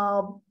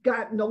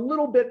gotten a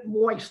little bit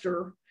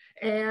moister.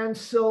 And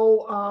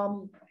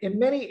so in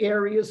many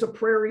areas, the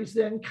prairies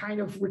then kind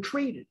of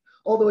retreated.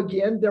 Although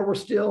again, there were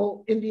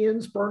still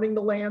Indians burning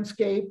the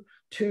landscape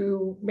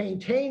to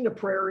maintain the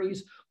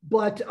prairies,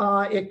 but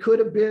it could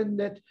have been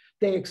that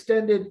they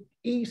extended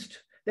east.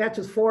 That's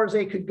as far as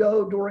they could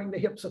go during the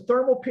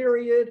hypsothermal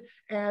period.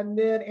 And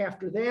then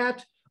after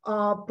that,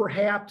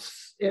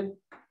 perhaps it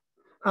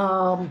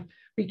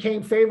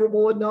became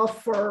favorable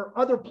enough for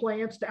other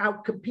plants to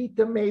outcompete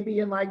them, maybe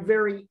in like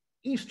very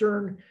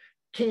eastern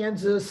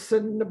Kansas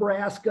and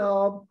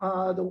Nebraska,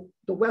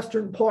 the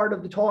western part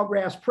of the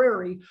tallgrass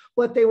prairie,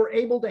 but they were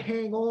able to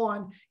hang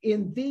on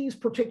in these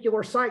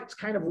particular sites,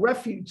 kind of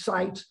refuge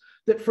sites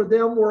that for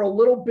them were a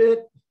little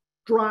bit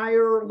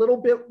drier, a little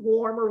bit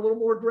warmer, a little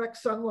more direct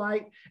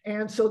sunlight.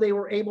 And so they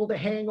were able to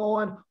hang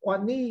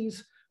on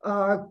these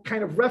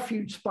kind of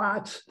refuge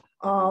spots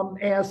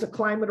as the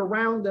climate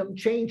around them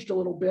changed a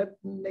little bit,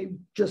 and they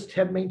just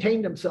have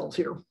maintained themselves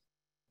here.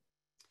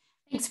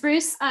 Thanks,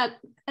 Bruce. A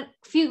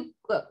few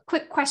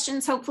quick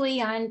questions, hopefully,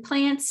 on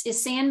plants.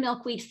 Is sand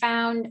milkweed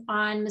found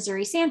on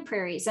Missouri sand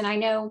prairies? And I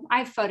know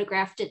I've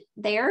photographed it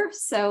there,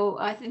 so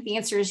I think the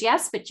answer is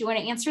yes, but do you want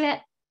to answer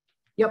that?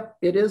 Yep,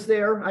 it is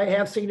there. I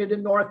have seen it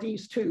in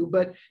Northeast too,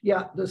 but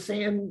yeah, the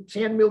sand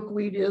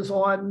milkweed is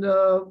on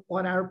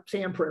our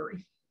sand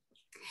prairie.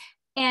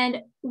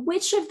 And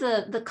which of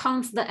the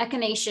cones, the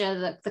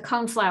Echinacea, the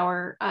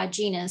coneflower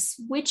genus,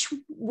 which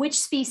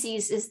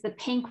species is the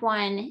pink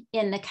one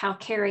in the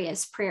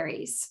calcareous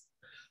prairies?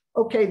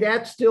 Okay,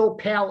 that's still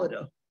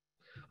pallida.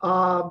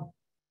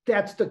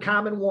 That's the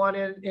common one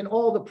in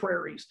all the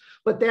prairies.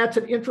 But that's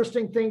an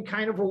interesting thing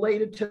kind of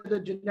related to the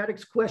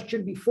genetics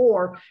question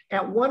before.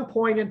 At one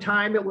point in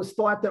time, it was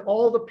thought that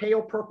all the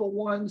pale purple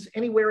ones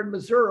anywhere in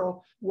Missouri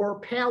were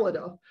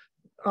pallida.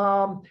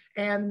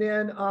 And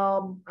then,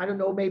 I don't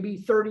know, maybe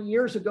 30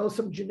 years ago,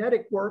 some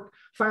genetic work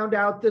found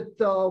out that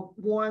the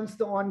ones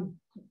on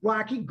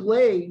rocky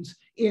glades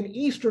in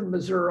eastern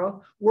Missouri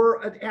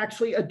were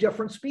actually a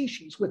different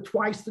species with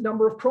twice the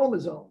number of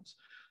chromosomes.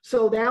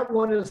 So that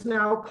one is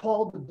now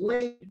called the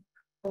glade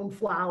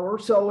coneflower.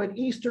 So in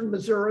eastern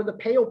Missouri, the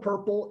pale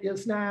purple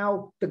is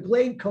now the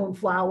glade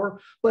coneflower,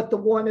 but the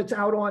one that's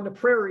out on the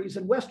prairies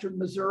in western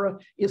Missouri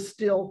is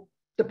still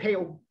the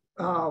pale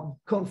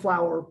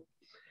coneflower.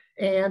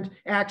 And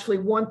actually,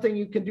 one thing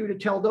you can do to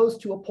tell those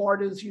two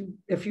apart is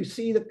if you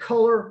see the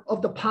color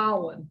of the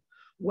pollen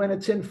when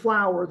it's in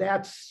flower,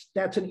 that's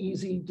an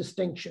easy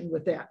distinction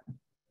with that.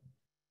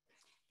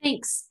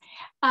 Thanks.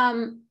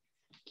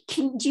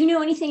 Do you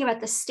know anything about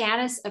the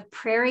status of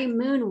prairie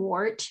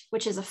moonwort,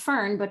 which is a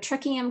fern,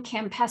 Botricium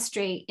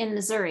campestre in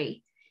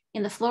Missouri?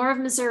 In the flora of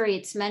Missouri,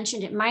 it's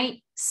mentioned it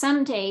might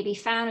someday be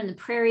found in the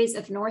prairies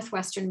of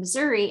northwestern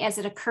Missouri as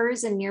it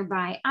occurs in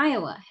nearby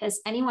Iowa. Has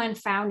anyone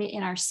found it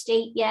in our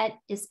state yet?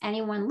 Is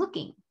anyone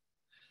looking?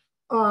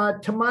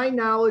 To my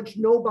knowledge,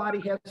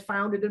 nobody has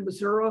found it in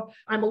Missouri.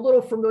 I'm a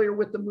little familiar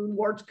with the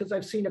moonworts because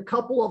I've seen a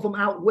couple of them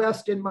out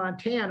west in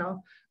Montana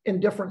in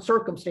different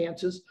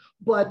circumstances,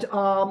 but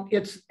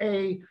it's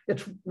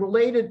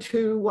related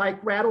to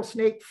like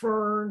rattlesnake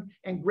fern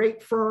and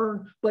great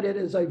fern, but it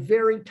is a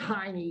very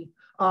tiny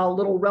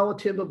little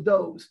relative of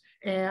those.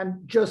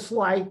 And just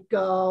like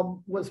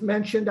was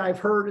mentioned, I've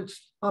heard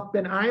it's up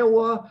in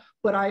Iowa,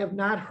 but I have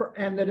not heard,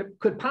 and that it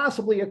could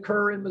possibly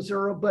occur in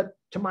Missouri, but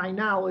to my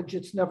knowledge,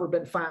 it's never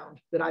been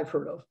found that I've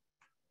heard of.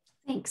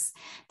 Thanks.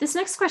 This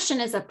next question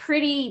is a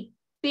pretty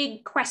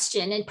big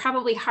question and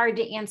probably hard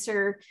to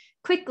answer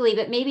quickly,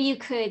 but maybe you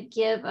could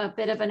give a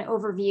bit of an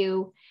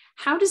overview.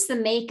 How does the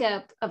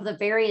makeup of the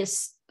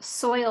various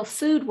soil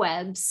food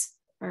webs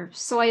or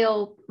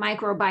soil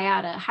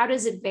microbiota, how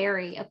does it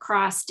vary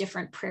across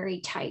different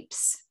prairie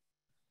types?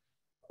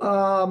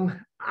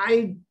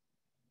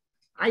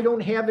 I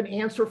don't have an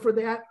answer for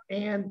that.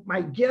 And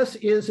my guess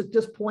is at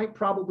this point,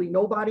 probably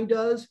nobody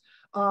does,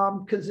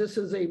 because this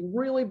is a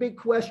really big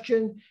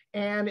question.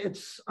 And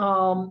it's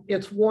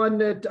one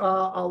that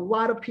a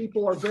lot of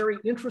people are very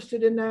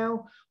interested in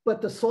now, but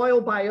the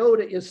soil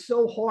biota is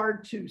so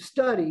hard to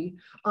study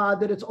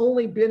that it's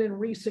only been in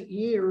recent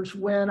years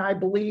when I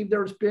believe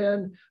there's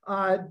been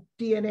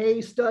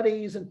DNA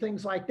studies and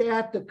things like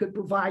that that could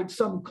provide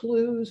some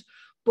clues.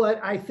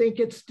 But I think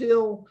it's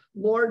still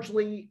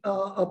largely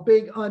a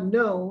big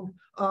unknown,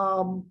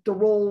 the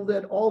role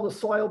that all the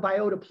soil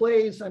biota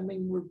plays. I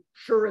mean, we're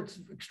sure it's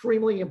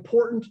extremely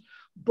important,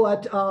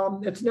 but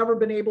it's never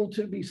been able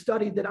to be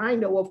studied that I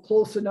know of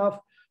close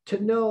enough to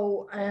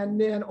know,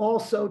 and then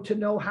also to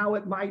know how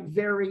it might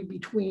vary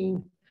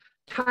between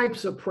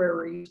types of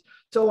prairies.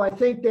 So I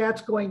think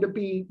that's going to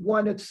be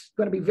one that's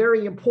going to be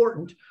very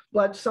important,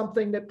 but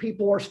something that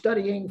people are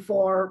studying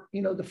for,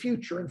 the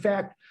future. In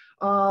fact,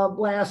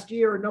 last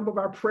year, a number of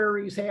our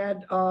prairies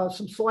had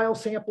some soil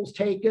samples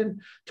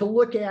taken to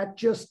look at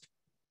just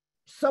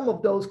some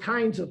of those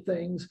kinds of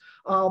things.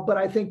 But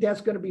I think that's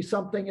going to be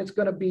something that's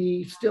going to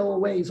be still a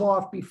ways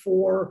off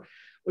before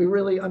we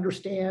really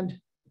understand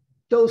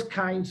those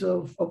kinds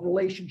of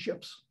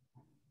relationships.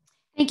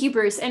 Thank you,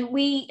 Bruce. And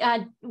we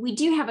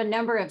do have a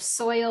number of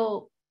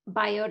soil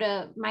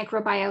biota,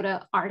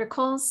 microbiota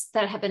articles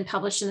that have been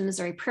published in the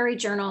Missouri Prairie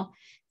Journal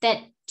that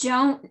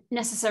don't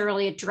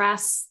necessarily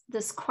address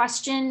this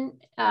question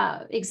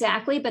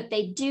exactly, but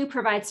they do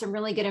provide some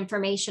really good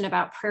information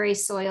about prairie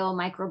soil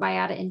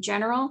microbiota in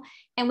general.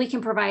 And we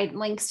can provide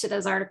links to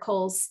those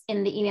articles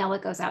in the email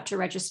that goes out to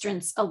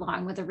registrants,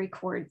 along with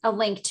a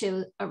link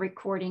to a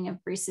recording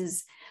of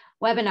Bruce's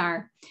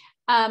webinar.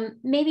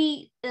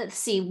 Maybe, let's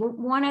see,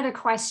 one other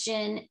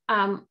question.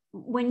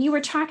 When you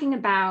were talking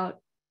about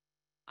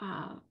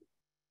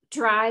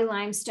dry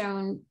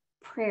limestone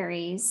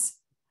prairies,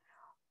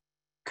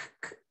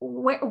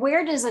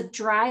 where does a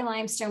dry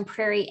limestone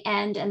prairie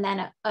end and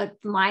then a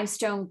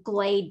limestone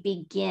glade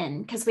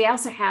begin? Because we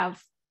also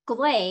have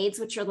glades,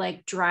 which are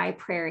like dry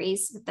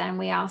prairies, but then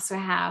we also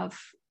have,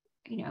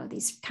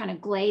 these kind of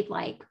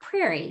glade-like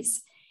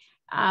prairies.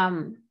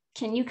 Can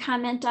you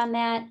comment on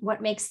that?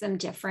 What makes them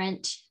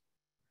different?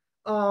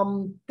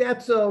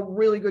 That's a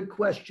really good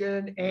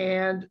question.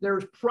 And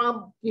there's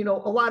a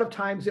lot of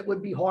times it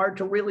would be hard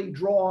to really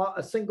draw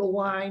a single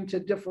line to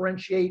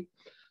differentiate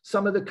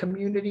some of the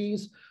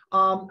communities.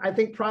 I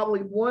think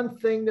probably one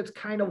thing that's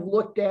kind of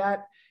looked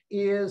at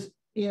is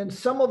in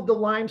some of the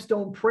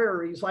limestone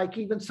prairies, like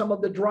even some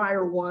of the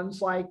drier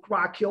ones, like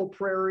Rock Hill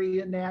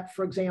Prairie and that,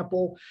 for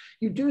example,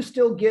 you do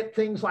still get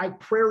things like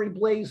prairie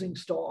blazing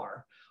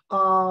star,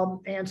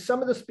 and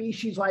some of the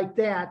species like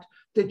that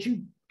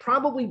you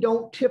probably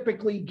don't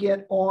typically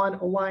get on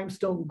a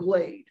limestone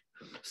glade.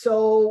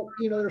 So,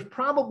 there's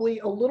probably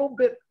a little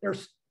bit,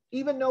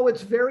 even though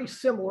it's very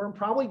similar and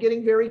probably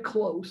getting very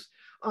close,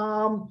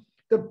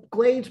 the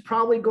glade's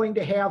probably going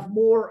to have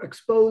more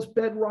exposed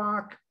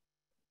bedrock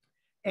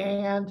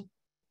and,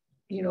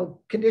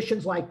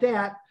 conditions like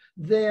that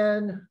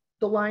than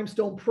the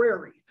limestone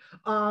prairie.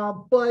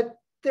 But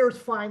there's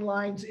fine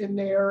lines in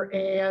there.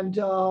 And,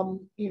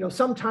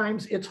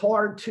 sometimes it's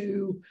hard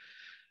to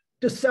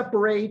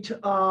separate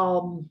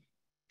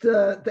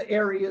the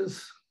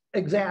areas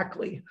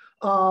exactly.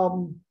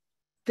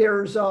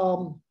 There's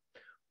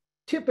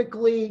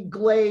typically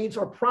glades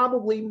are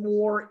probably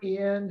more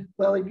they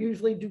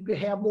usually do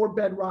have more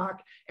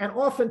bedrock, and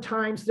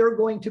oftentimes they're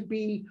going to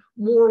be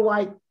more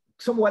like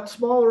somewhat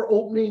smaller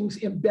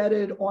openings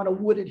embedded on a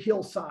wooded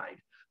hillside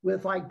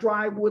with like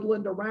dry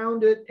woodland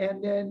around it.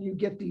 And then you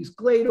get these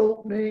glade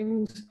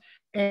openings,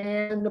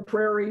 and the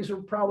prairies are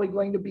probably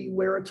going to be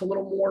where it's a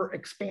little more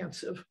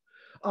expansive.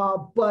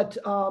 But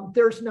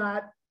there's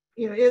not,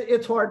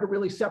 it's hard to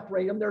really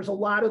separate them. There's a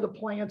lot of the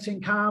plants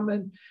in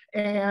common.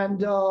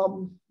 And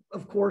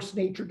of course,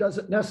 nature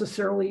doesn't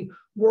necessarily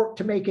work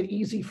to make it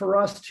easy for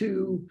us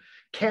to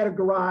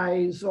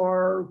categorize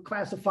or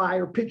classify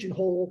or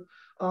pigeonhole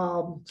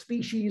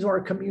species or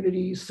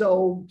communities.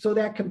 So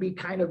that can be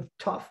kind of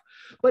tough.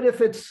 But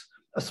if it's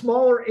a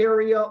smaller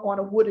area on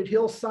a wooded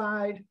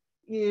hillside,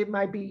 it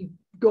might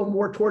go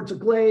more towards a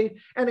glade.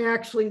 And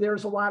actually,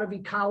 there's a lot of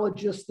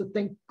ecologists that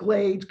think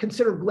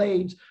consider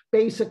glades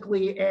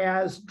basically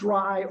as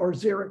dry or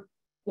xeric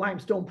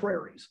limestone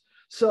prairies.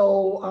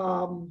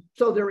 So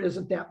there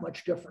isn't that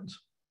much difference.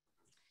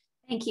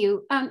 Thank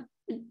you.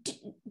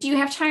 Do you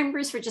have time,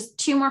 Bruce, for just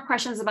two more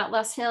questions about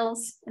Loess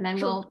Hills? And then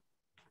Sure.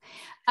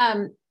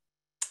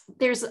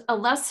 There's a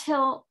Loess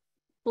Hill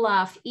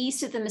bluff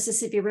east of the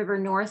Mississippi River,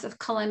 north of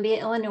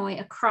Columbia, Illinois,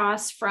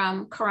 across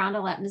from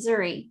Carondelet,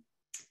 Missouri,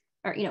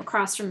 or,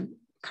 across from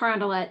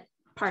Carondelet,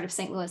 part of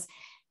St. Louis.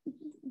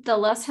 The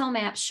Loess Hill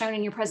maps shown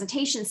in your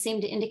presentation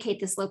seem to indicate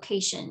this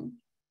location.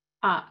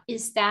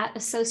 Is that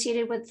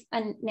associated with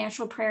a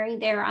natural prairie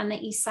there on the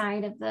east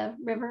side of the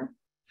river?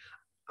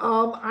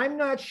 I'm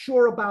not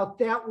sure about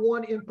that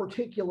one in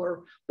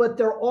particular, but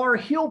there are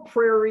hill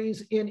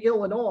prairies in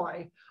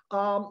Illinois,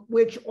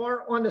 which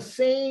are on the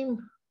same,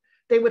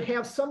 they would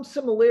have some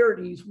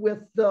similarities with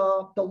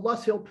the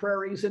Loess Hill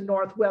prairies in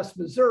Northwest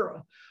Missouri.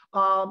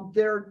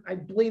 I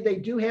believe they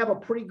do have a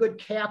pretty good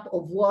cap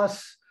of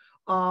loess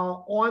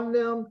on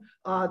them.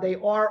 They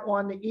are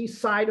on the east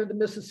side of the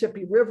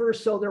Mississippi River,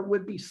 so there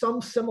would be some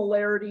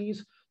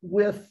similarities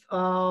with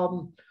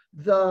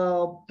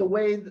the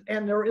way,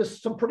 and there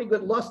is some pretty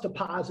good loess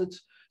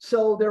deposits.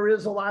 So there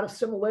is a lot of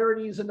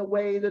similarities in the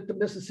way that the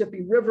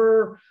Mississippi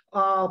River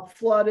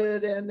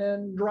flooded and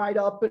then dried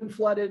up and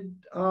flooded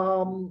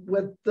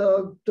with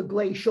the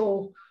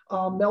glacial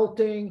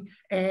melting,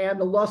 and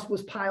the loess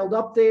was piled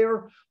up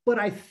there. But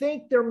I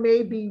think there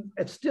may be,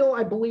 it's still,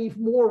 I believe,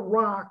 more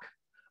rock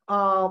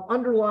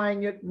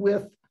underlying it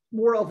with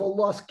more of a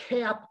loess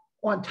cap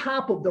on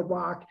top of the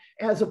rock,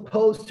 as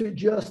opposed to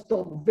just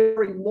the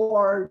very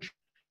large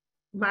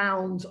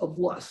mounds of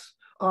loess.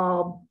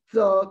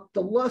 The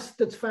loess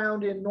that's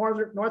found in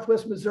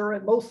Northwest Missouri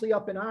and mostly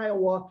up in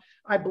Iowa,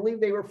 I believe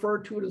they refer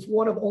to it as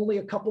one of only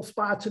a couple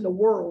spots in the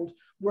world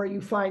where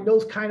you find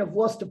those kind of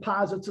loess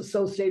deposits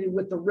associated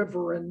with the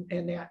river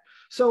and that.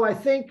 So I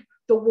think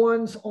the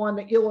ones on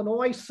the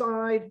Illinois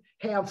side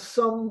have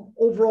some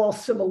overall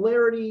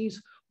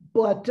similarities,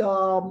 but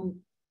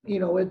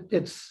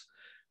it's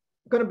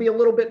going to be a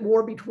little bit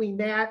more between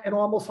that and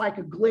almost like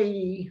a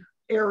glady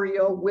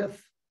area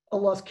with a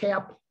loess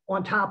cap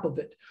on top of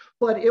it.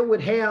 But it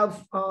would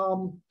have,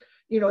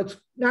 it's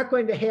not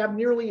going to have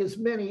nearly as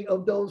many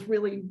of those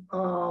really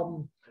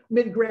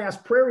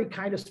midgrass prairie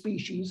kind of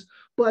species,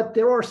 but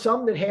there are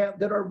some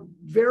that are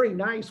very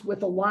nice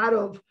with a lot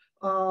of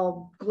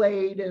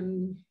glade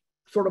and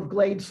sort of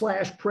glade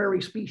 /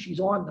 prairie species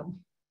on them.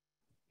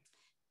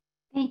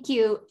 Thank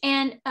you.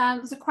 And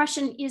the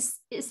question is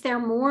there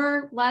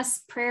more Loess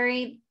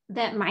prairie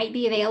that might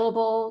be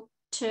available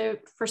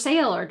for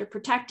sale or to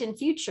protect in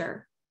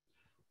future?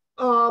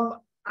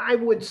 I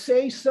would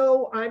say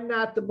so. I'm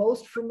not the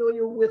most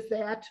familiar with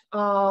that,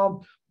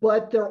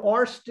 but there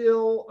are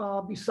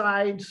still,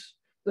 besides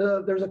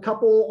there's a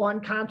couple on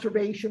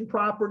conservation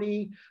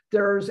property.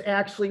 There's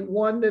actually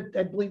one that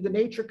I believe the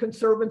Nature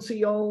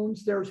Conservancy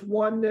owns. There's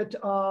one that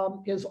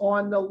is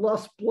on the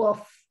Loess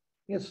Bluff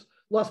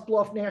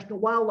National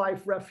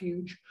Wildlife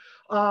Refuge.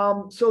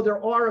 So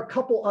there are a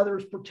couple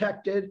others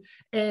protected,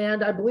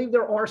 and I believe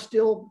there are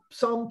still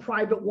some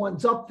private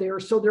ones up there.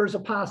 So there's a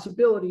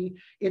possibility.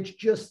 It's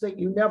just that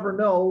you never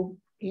know,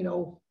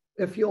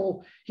 if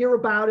you'll hear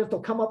about it, they'll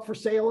come up for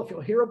sale, if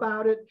you'll hear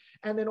about it.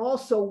 And then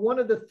also one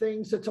of the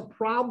things that's a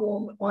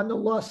problem on the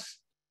Loess,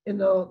 in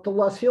the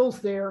Loess Hills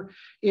there,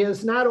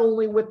 is not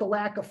only with the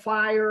lack of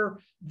fire,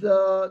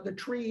 the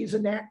trees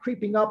and that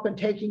creeping up and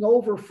taking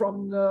over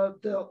from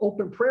the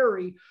open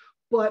prairie,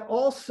 but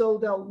also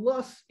the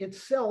Loess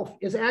itself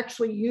is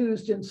actually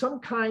used in some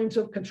kinds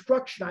of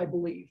construction, I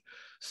believe.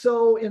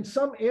 So in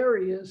some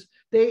areas,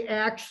 they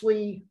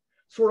actually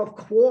sort of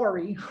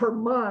quarry or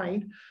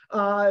mine,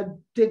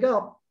 dig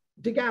out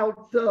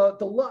the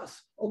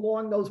Loess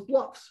along those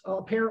bluffs.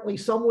 Apparently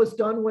some was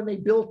done when they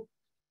built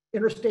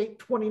Interstate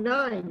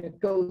 29 that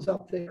goes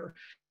up there.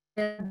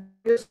 And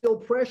there's still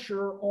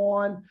pressure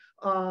on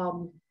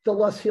the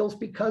Loess Hills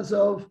because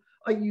of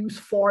a use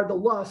for the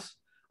Loess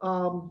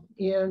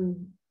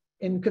in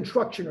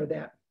construction or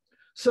that.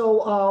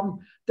 So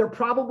there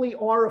probably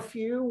are a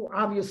few,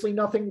 obviously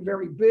nothing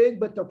very big,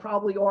 but there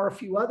probably are a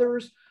few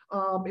others.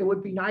 It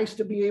would be nice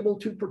to be able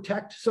to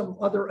protect some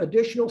other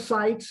additional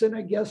sites. And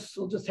I guess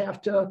we'll just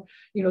have to,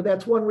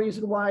 that's one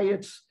reason why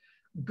it's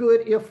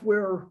good if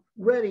we're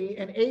ready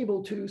and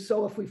able to.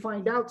 So if we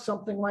find out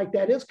something like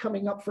that is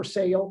coming up for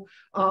sale,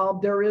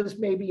 there is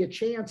maybe a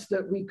chance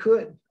that we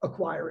could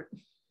acquire it.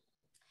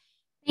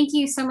 Thank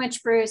you so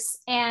much, Bruce.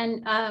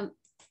 And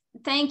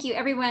thank you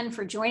everyone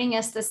for joining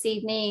us this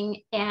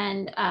evening.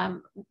 And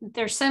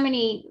there's so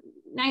many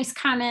nice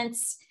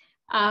comments,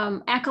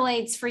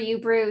 accolades for you,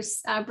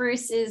 Bruce.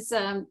 Bruce is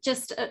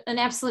just an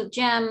absolute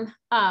gem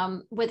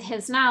with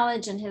his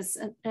knowledge and his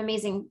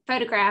amazing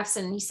photographs.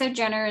 And he's so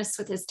generous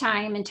with his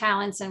time and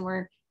talents. And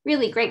we're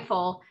really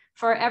grateful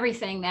for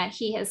everything that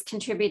he has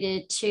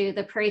contributed to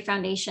the Prairie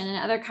Foundation and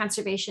other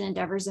conservation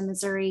endeavors in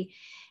Missouri.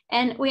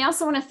 And we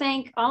also want to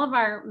thank all of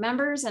our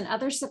members and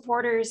other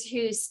supporters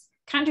whose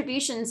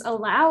contributions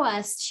allow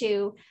us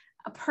to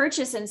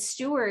purchase and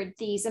steward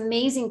these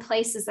amazing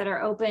places that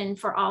are open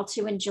for all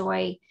to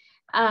enjoy.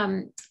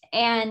 So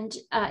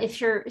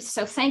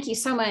thank you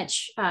so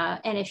much.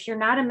 And if you're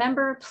not a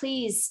member,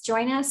 please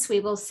join us. We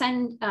will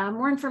send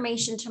more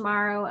information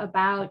tomorrow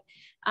about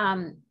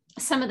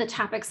some of the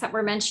topics that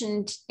were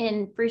mentioned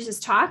in Bruce's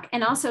talk.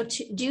 And also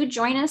do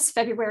join us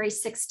February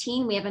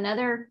 16. We have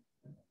another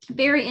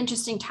very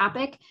interesting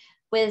topic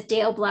with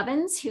Dale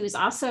Blevins, who is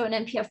also an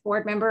MPF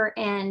board member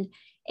and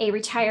a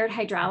retired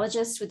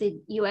hydrologist with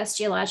the U.S.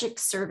 Geologic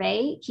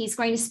Survey. He's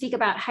going to speak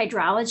about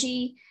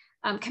hydrology,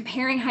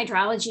 comparing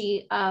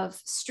hydrology of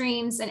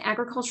streams and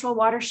agricultural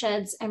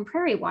watersheds and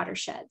prairie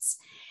watersheds.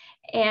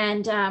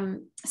 And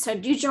so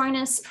do join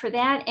us for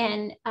that,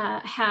 and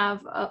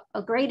have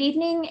a great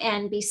evening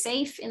and be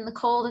safe in the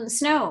cold and the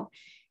snow.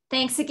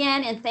 Thanks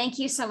again. And thank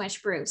you so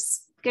much,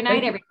 Bruce. Good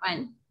night,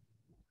 everyone.